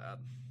story with that.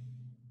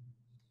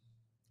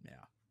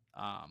 Yeah.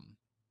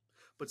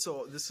 But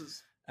so this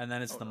is, and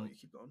then it's you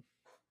keep going.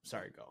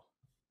 Sorry, go.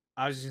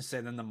 I was just gonna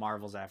say then the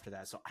Marvels after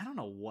that. So I don't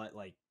know what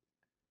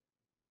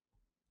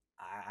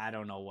I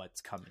don't know what's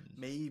coming.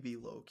 Maybe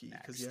Loki,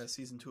 because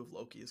season 2 of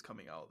Loki is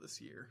coming out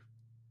this year,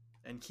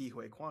 and Ke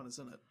Huy Quan is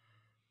in it.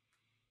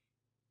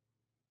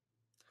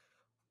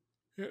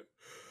 Yeah.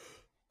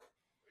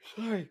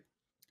 Sorry.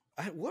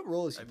 What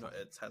role is he?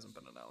 It hasn't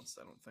been announced,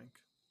 I don't think.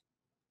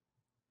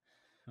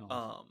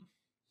 Oh.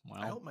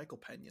 I hope Michael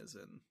Pena's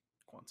in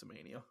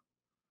Quantumania.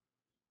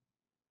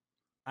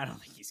 I don't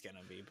think he's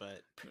gonna be,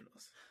 but who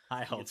knows?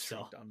 I hope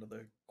so. Down to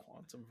the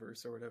quantum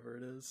verse or whatever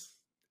it is.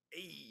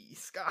 Hey,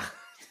 Scott.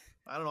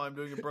 I don't know. I'm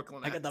doing a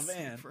Brooklyn. I got the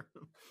van. For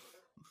him.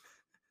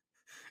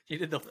 You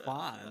did the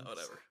font.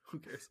 Whatever. Who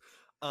cares?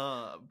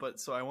 But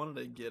so I wanted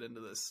to get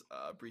into this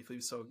briefly.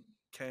 So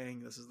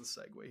Kang, this is the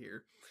segue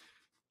here.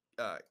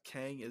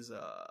 Kang is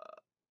a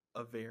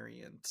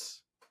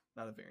variant,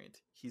 not a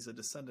variant. He's a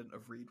descendant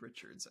of Reed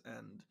Richards,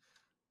 and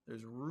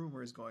there's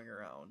rumors going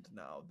around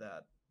now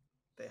that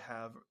they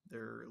have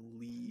their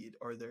lead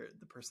or the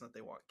person that they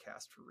want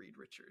cast for Reed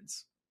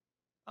Richards.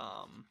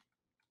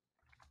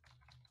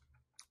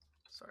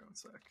 Sorry, one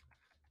sec.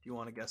 Do you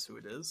want to guess who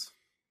it is?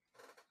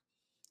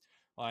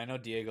 Well, I know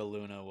Diego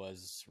Luna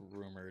was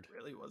rumored.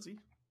 Really, was he?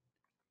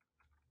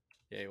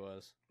 Yeah, he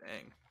was.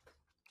 Dang.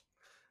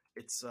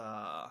 It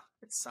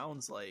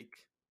sounds like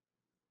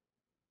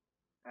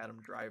Adam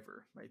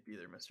Driver might be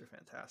their Mr.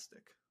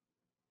 Fantastic.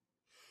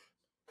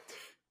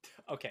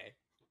 Okay.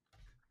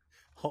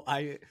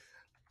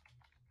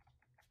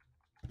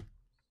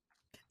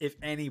 If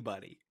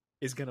anybody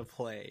is gonna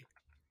play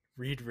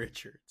Reed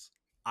Richards,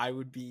 I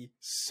would be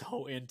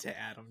so into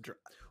Adam Driver.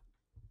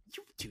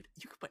 Dude,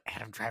 you could put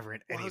Adam Driver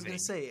in anything. Well, I was gonna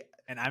say,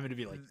 and I'm gonna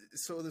be like,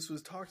 so this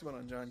was talked about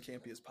on John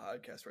Campia's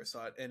podcast where I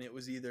saw it, and it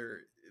was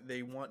either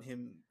they want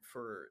him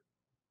for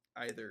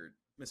either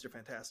Mr.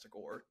 Fantastic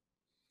or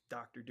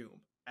Doctor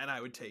Doom, and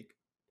I would take.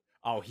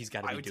 Oh, he's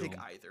got to be Doom. Take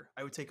either.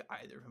 I would take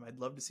either of him. I'd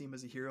love to see him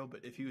as a hero,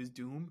 but if he was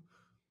Doom,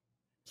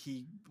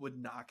 he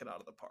would knock it out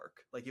of the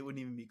park. Like, it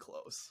wouldn't even be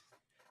close.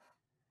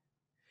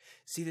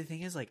 See, the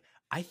thing is, like,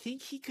 I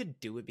think he could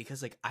do it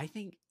because, like,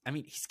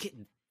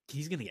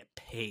 he's gonna get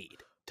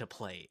paid to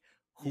play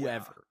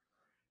whoever,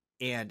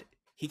 and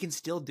he can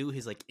still do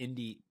his like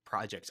indie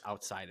projects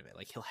outside of it.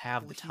 Like, he'll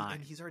have the time.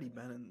 And he's already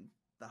been in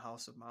the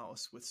House of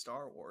Mouse with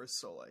Star Wars,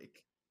 so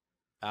like,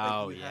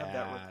 you have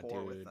that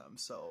rapport with them.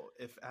 So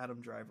if Adam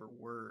Driver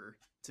were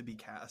to be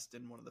cast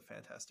in one of the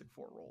Fantastic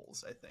Four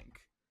roles, I think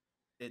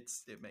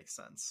it makes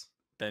sense.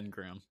 Ben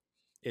Grimm,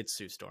 it's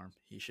Sue Storm.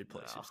 He should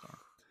play Sue Storm.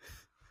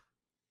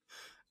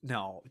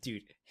 No,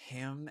 dude,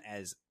 him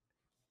as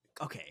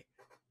okay.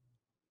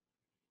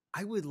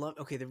 I would love.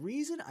 Okay, the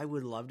reason I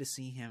would love to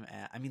see him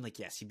at, I mean, like,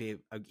 yes,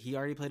 he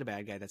already played a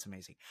bad guy. That's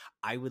amazing.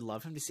 I would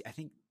love him to see. I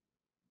think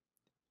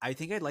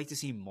I'd like to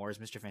see him more as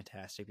Mr.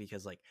 Fantastic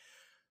because, like,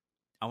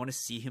 I want to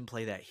see him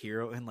play that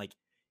hero, and like,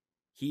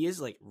 he is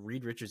like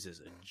Reed Richards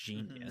is a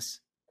genius.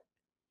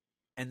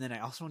 Mm-hmm. And then I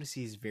also want to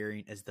see his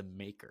variant as the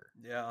Maker.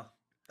 Yeah,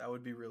 that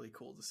would be really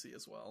cool to see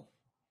as well.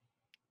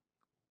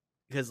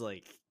 Because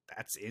like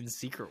that's in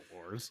Secret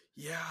Wars.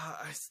 Yeah,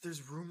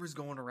 there's rumors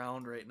going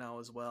around right now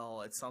as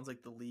well. It sounds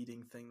like the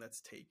leading thing that's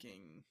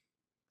taking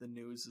the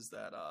news is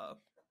that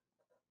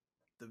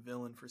the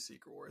villain for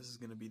Secret Wars is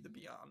going to be the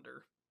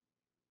Beyonder.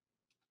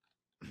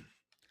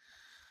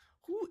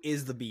 Who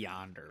is the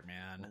Beyonder,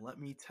 man? Well, let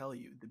me tell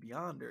you, the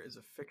Beyonder is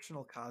a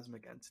fictional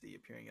cosmic entity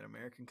appearing in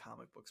American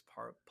comic books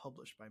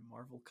published by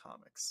Marvel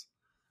Comics.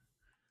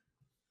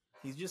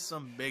 He's just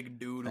some big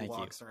dude who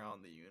walks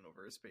around the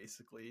universe,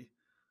 basically.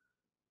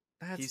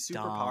 He's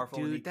super powerful.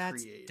 Dude,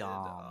 that's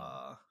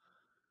dumb.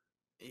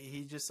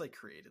 He just like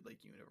created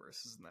like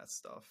universes and that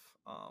stuff.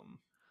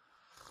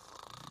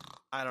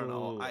 I don't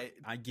know.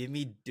 I give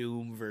me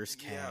Doom versus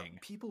Kang. Yeah,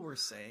 people were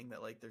saying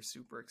that like they're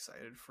super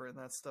excited for it and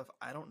that stuff.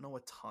 I don't know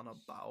a ton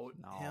about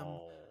him.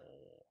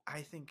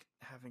 I think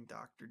having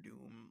Doctor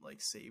Doom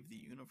like save the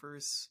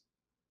universe,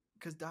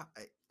 because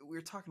we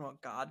were talking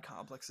about God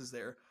complexes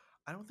there.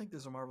 I don't think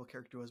there's a Marvel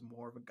character who has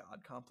more of a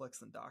God complex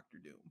than Doctor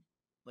Doom.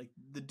 Like,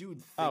 the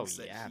dude thinks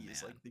that he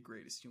is like the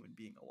greatest human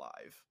being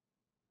alive.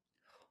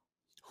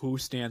 Who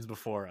stands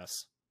before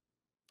us?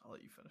 I'll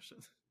let you finish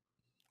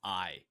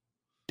it.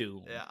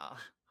 Doom. Yeah.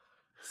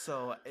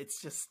 So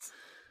it's just,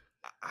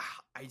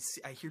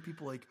 I hear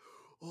people like,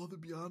 oh, the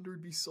Beyonder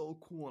would be so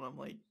cool, and I'm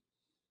like,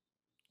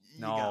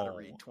 you gotta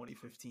read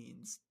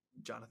 2015's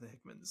Jonathan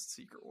Hickman's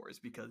Secret Wars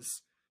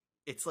because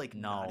it's like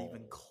not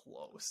even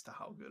close to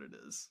how good it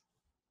is.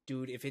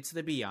 Dude, if it's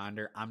the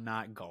Beyonder, I'm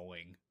not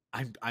going.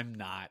 I'm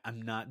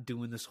not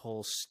doing this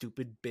whole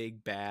stupid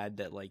big bad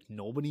that like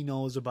nobody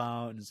knows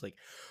about and it's like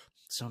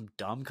some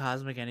dumb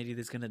cosmic entity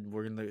that's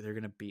they're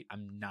gonna beat.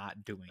 I'm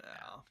not doing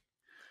that.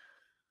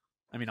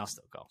 I mean, I'll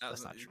still go.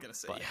 That's not true. Gonna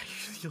say, yeah,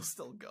 you'll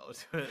still go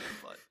to it,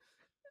 but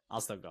I'll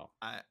still go.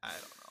 I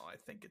don't know. I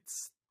think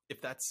if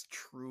that's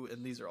true,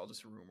 and these are all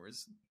just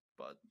rumors,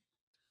 but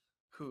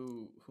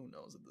who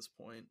knows at this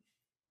point.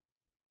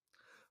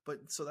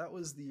 But so that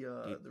was the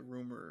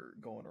rumor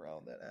going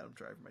around that Adam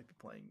Driver might be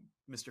playing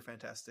Mr.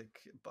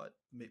 Fantastic, but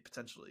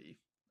potentially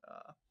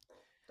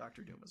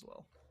Doctor Doom as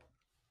well.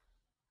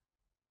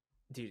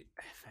 Dude,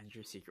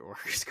 Avengers Secret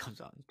Wars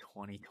comes out in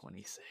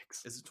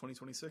 2026. Is it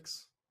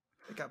 2026?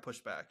 It got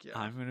pushed back, yeah.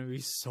 I'm gonna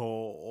be so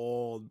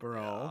old,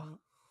 bro.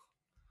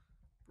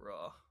 Yeah.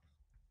 Bruh.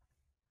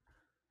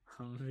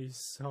 I'm gonna be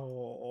so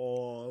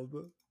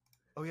old.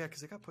 Oh yeah,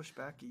 because it got pushed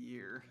back a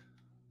year.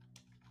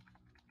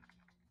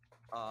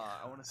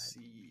 I want to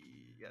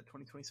see,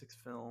 2026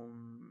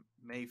 film,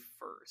 May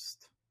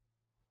 1st.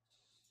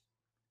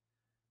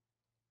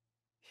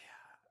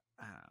 Yeah,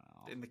 I don't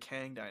know. And the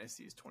Kang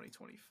Dynasty is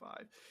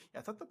 2025. Yeah,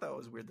 I thought that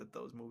was weird that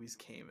those movies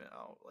came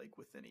out like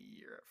within a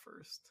year at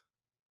first.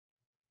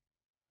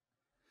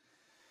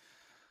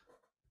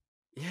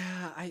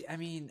 Yeah, I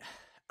mean,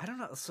 I don't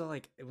know. So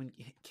like when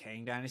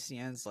Kang Dynasty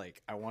ends,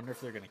 like I wonder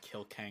if they're gonna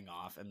kill Kang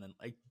off, and then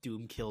like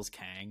Doom kills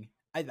Kang.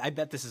 I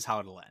bet this is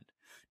how it'll end.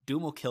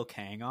 Doom will kill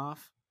Kang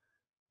off,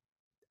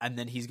 and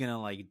then he's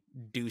gonna like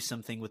do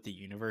something with the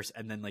universe,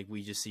 and then like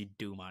we just see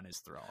Doom on his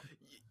throne.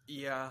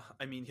 Yeah,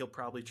 I mean he'll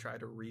probably try to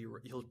do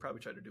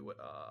what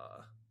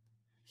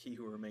He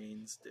Who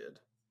Remains did,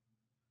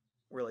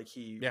 where like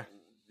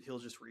he'll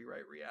just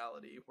rewrite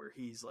reality, where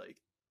he's like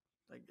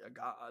like a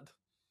god.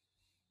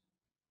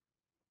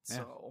 Yeah.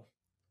 So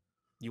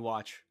You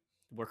watch.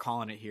 We're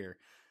calling it here.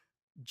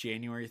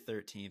 January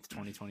 13th,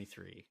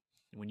 2023.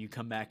 When you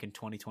come back in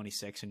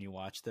 2026 and you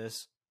watch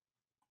this,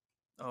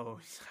 oh,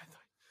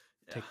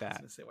 yeah, take I was that.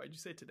 gonna say, why'd you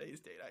say today's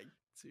date? I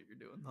see what you're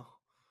doing though.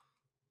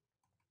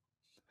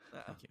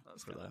 Thank you that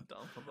was for kind that. of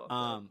dumb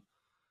about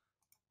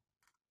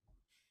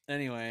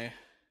Anyway,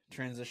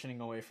 transitioning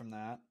away from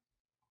that.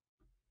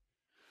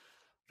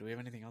 Do we have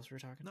anything else we were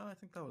talking that. No, I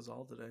think that was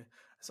all today.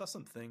 I saw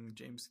something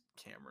James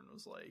Cameron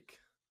was like,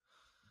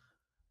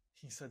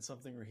 he said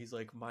something where he's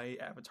like, my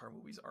Avatar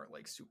movies aren't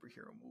like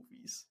superhero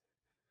movies.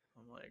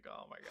 I'm like,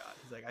 oh my god.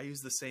 He's like, I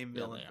use the same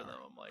Yeah, villain they for are. them.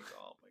 I'm like,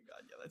 oh my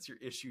god, yeah, that's your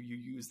issue. You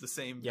use the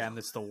same Yeah, villain. and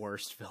it's the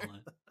worst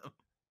villain.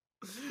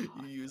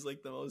 You use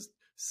like the most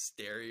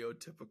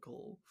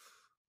stereotypical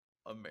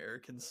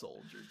American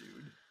soldier,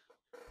 dude.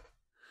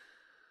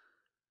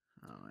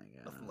 Oh my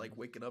god. Nothing like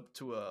waking up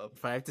to a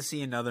If I have to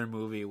see another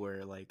movie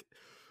where like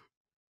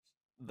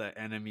the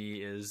enemy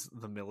is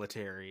the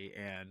military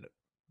and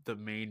the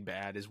main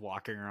bad is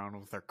walking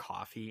around with their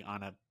coffee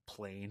on a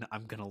plane,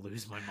 I'm gonna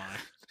lose my mind.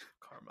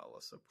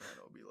 Carmela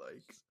Soprano be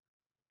like,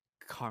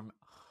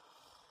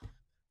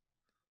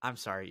 I'm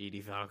sorry,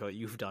 Edie Falco,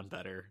 you've done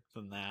better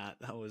than that.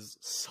 That was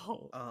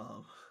so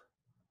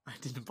I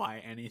didn't buy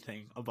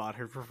anything about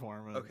her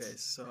performance. okay,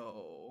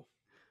 so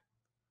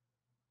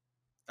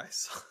I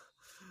saw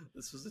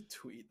this was a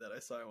tweet that I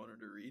saw I wanted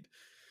to read.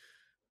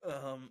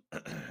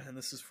 And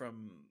this is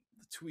from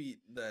the tweet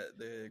that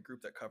the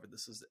group that covered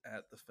this is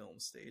at the film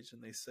stage,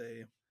 and they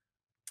say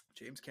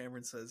James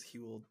Cameron says he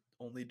will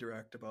only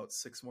direct about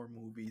 6 more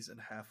movies and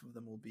half of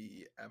them will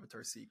be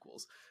Avatar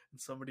sequels. And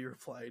somebody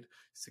replied,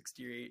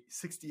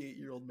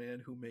 68-year-old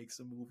man who makes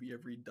a movie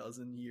every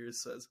dozen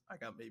years says, I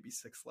got maybe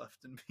 6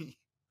 left in me.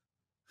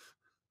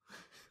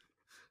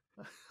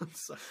 I'm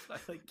sorry, I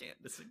like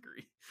can't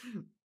disagree.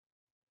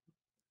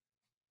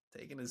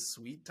 Taking his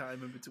sweet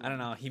time in between. I don't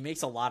know. He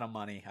makes a lot of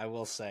money, I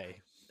will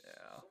say.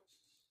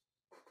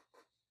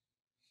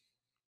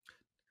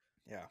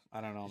 Yeah, I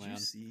don't know, Did man. you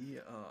see,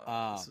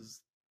 this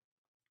is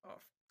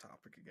off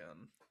topic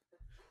again.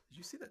 Did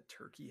you see that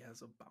Turkey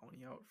has a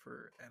bounty out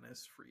for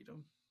Enes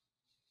Freedom?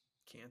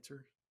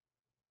 Cantor?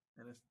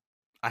 Enes?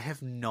 I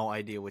have no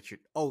idea what you're...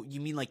 Oh,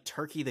 you mean like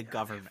Turkey, the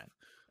government?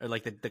 Or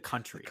like the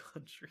country? The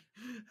country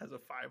has a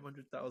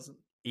 500,000...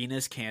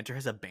 Enes Kanter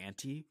has a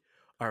bounty?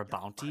 Or a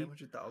bounty?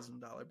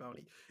 $500,000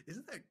 bounty.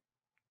 Isn't that...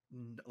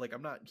 Like,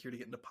 I'm not here to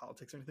get into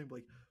politics or anything, but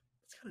like,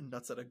 it's kind of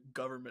nuts that a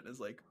government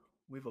is like,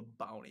 we have a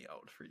bounty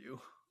out for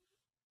you.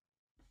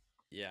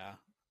 Yeah.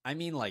 I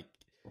mean, like,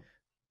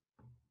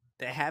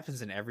 that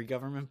happens in every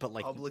government, but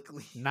like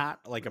publicly, not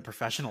like a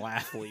professional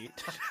athlete.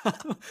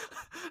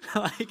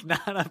 Like,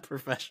 not a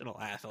professional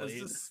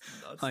athlete. That's just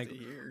nuts like, to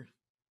hear.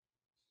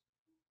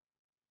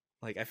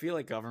 Like, I feel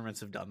like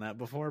governments have done that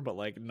before, but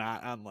like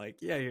not on like,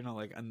 yeah, you know,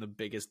 like on the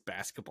biggest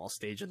basketball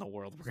stage in the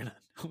world.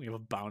 We have a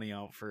bounty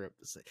out for it.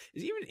 Is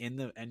he even in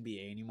the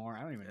NBA anymore?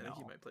 I don't even know. I think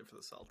he might play for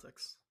the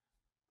Celtics.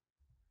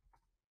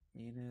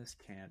 Enes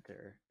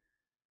Kanter.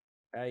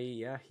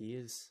 Yeah, he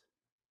is.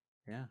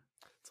 Yeah.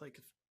 It's like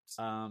if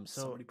so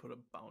somebody put a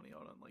bounty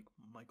out on like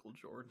Michael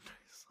Jordan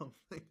or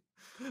something.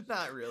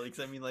 Not really,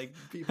 because I mean, like,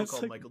 people call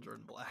like... Michael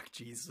Jordan Black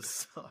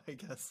Jesus, so I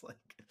guess like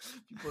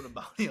if you put a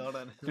bounty out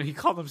on him, he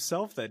called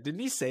himself that.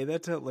 Didn't he say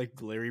that to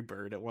like Larry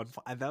Bird at one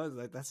point?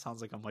 That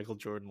sounds like a Michael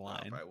Jordan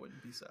line. I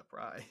wouldn't be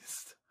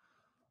surprised.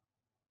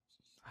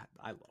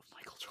 I love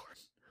Michael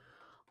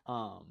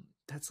Jordan.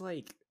 That's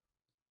like,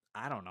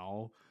 I don't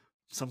know,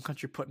 some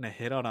country putting a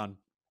hit out on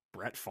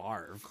Brett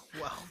Favre.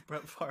 Well,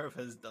 Brett Favre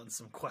has done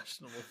some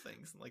questionable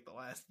things in like the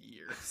last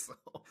year, so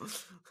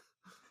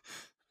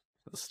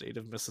the state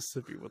of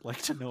Mississippi would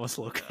like to know his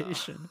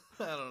location.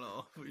 I don't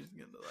know if we should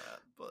get into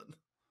that, but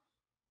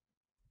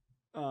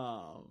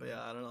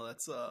yeah, I don't know.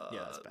 That's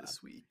that's bad.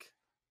 This week.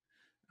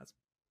 That's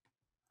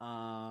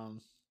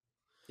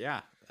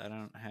yeah, I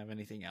don't have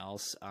anything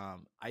else.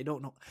 I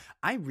don't know.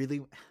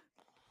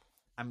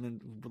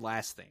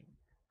 Last thing.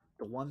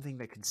 The one thing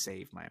that could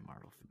save my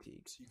Marvel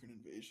fatigue. Secret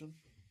Invasion.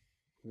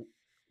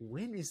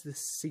 When is this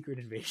Secret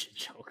Invasion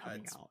show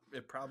coming out?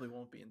 It probably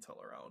won't be until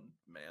around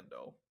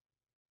Mando.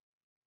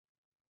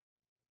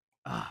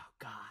 Oh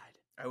God!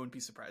 I wouldn't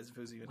be surprised if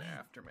it was even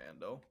after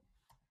Mando,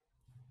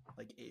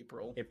 like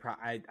April.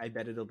 I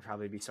bet it'll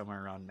probably be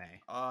somewhere around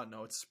May.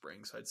 No, it's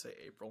spring, so I'd say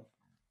April.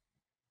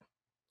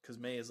 Because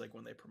May is like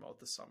when they promote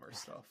the summer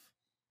stuff.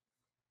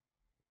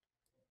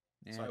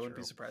 Yeah, so I wouldn't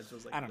be surprised if it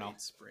was like late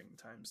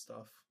springtime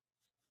stuff.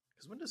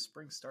 Because when does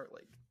spring start?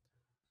 Like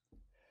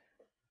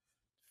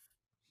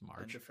March,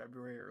 end of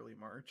February, early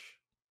March.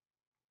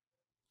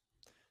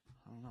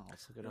 I don't know.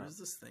 Let's look it up. There's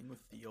this thing with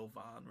Theo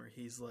Von where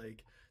he's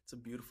like, "It's a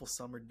beautiful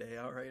summer day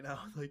out right now."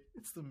 I'm like,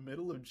 it's the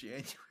middle of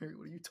January.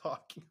 What are you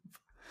talking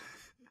about?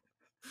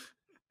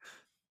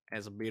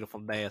 It's a beautiful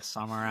day of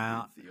summer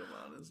out. Theo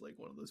Von is like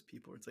one of those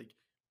people where it's like,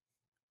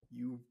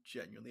 you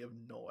genuinely have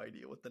no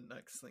idea what the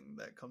next thing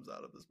that comes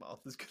out of his mouth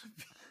is gonna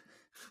be.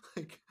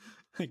 Like,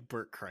 Like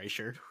Bert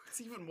Kreischer.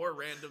 It's even more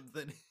random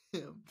than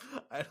him.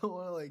 I don't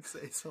want to like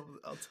say some.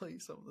 I'll tell you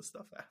some of the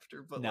stuff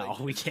after. But No, like,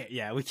 we can't.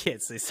 Yeah, we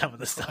can't say some of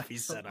the no, stuff I he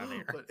said on know,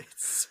 here. but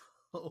it's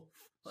so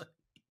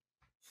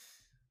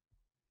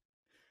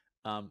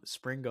funny.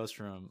 Spring goes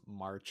from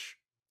March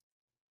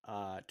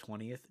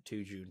 20th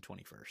to June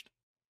 21st.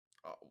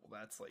 Oh, well,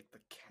 that's like the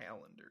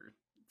calendar,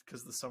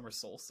 because the summer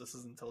solstice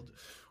is until.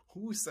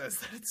 Who says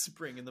that it's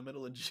spring in the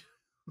middle of June?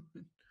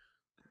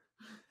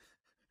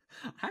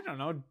 I don't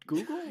know.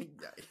 Google?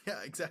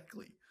 Yeah,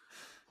 exactly.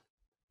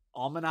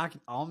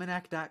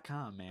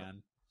 Almanac.com,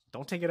 man.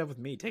 Don't take it up with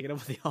me. Take it up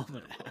with the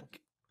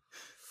Almanac.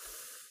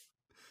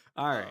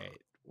 All right.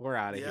 We're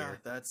out of here.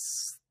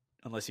 That's.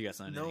 Unless you got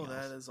something else. No,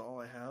 that is all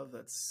I have.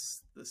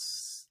 That's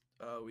this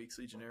week's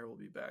Legionnaire will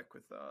be back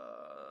with the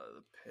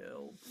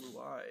Pale Blue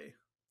Eye.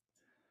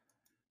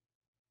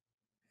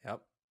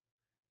 Yep.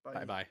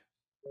 Bye-bye.